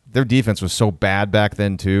mean, their defense was so bad back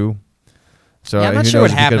then too. So I'm not sure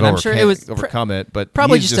what happened. I'm sure it was overcome it, but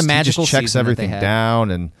probably just a magical season. He just checks everything that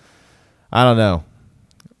down, and I don't know.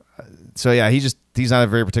 So yeah, he's not a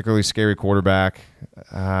very particularly scary quarterback.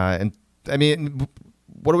 And I mean,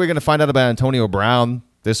 what are we going to find out about Antonio Brown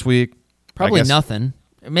this week? Probably nothing.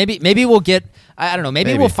 Maybe we'll get. I don't know.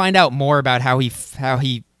 Maybe we'll find out more about how he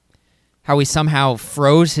somehow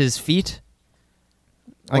froze his feet.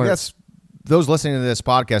 I guess those listening to this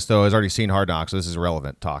podcast, though, has already seen Hard Knocks, so this is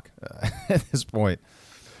irrelevant talk at this point.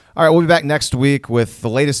 All right, we'll be back next week with the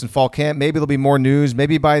latest in fall camp. Maybe there'll be more news.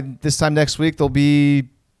 Maybe by this time next week, there'll be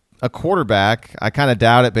a quarterback. I kind of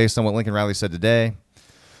doubt it based on what Lincoln Riley said today.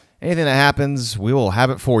 Anything that happens, we will have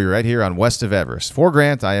it for you right here on West of Everest. For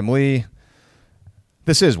Grant, I am Lee.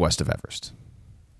 This is West of Everest.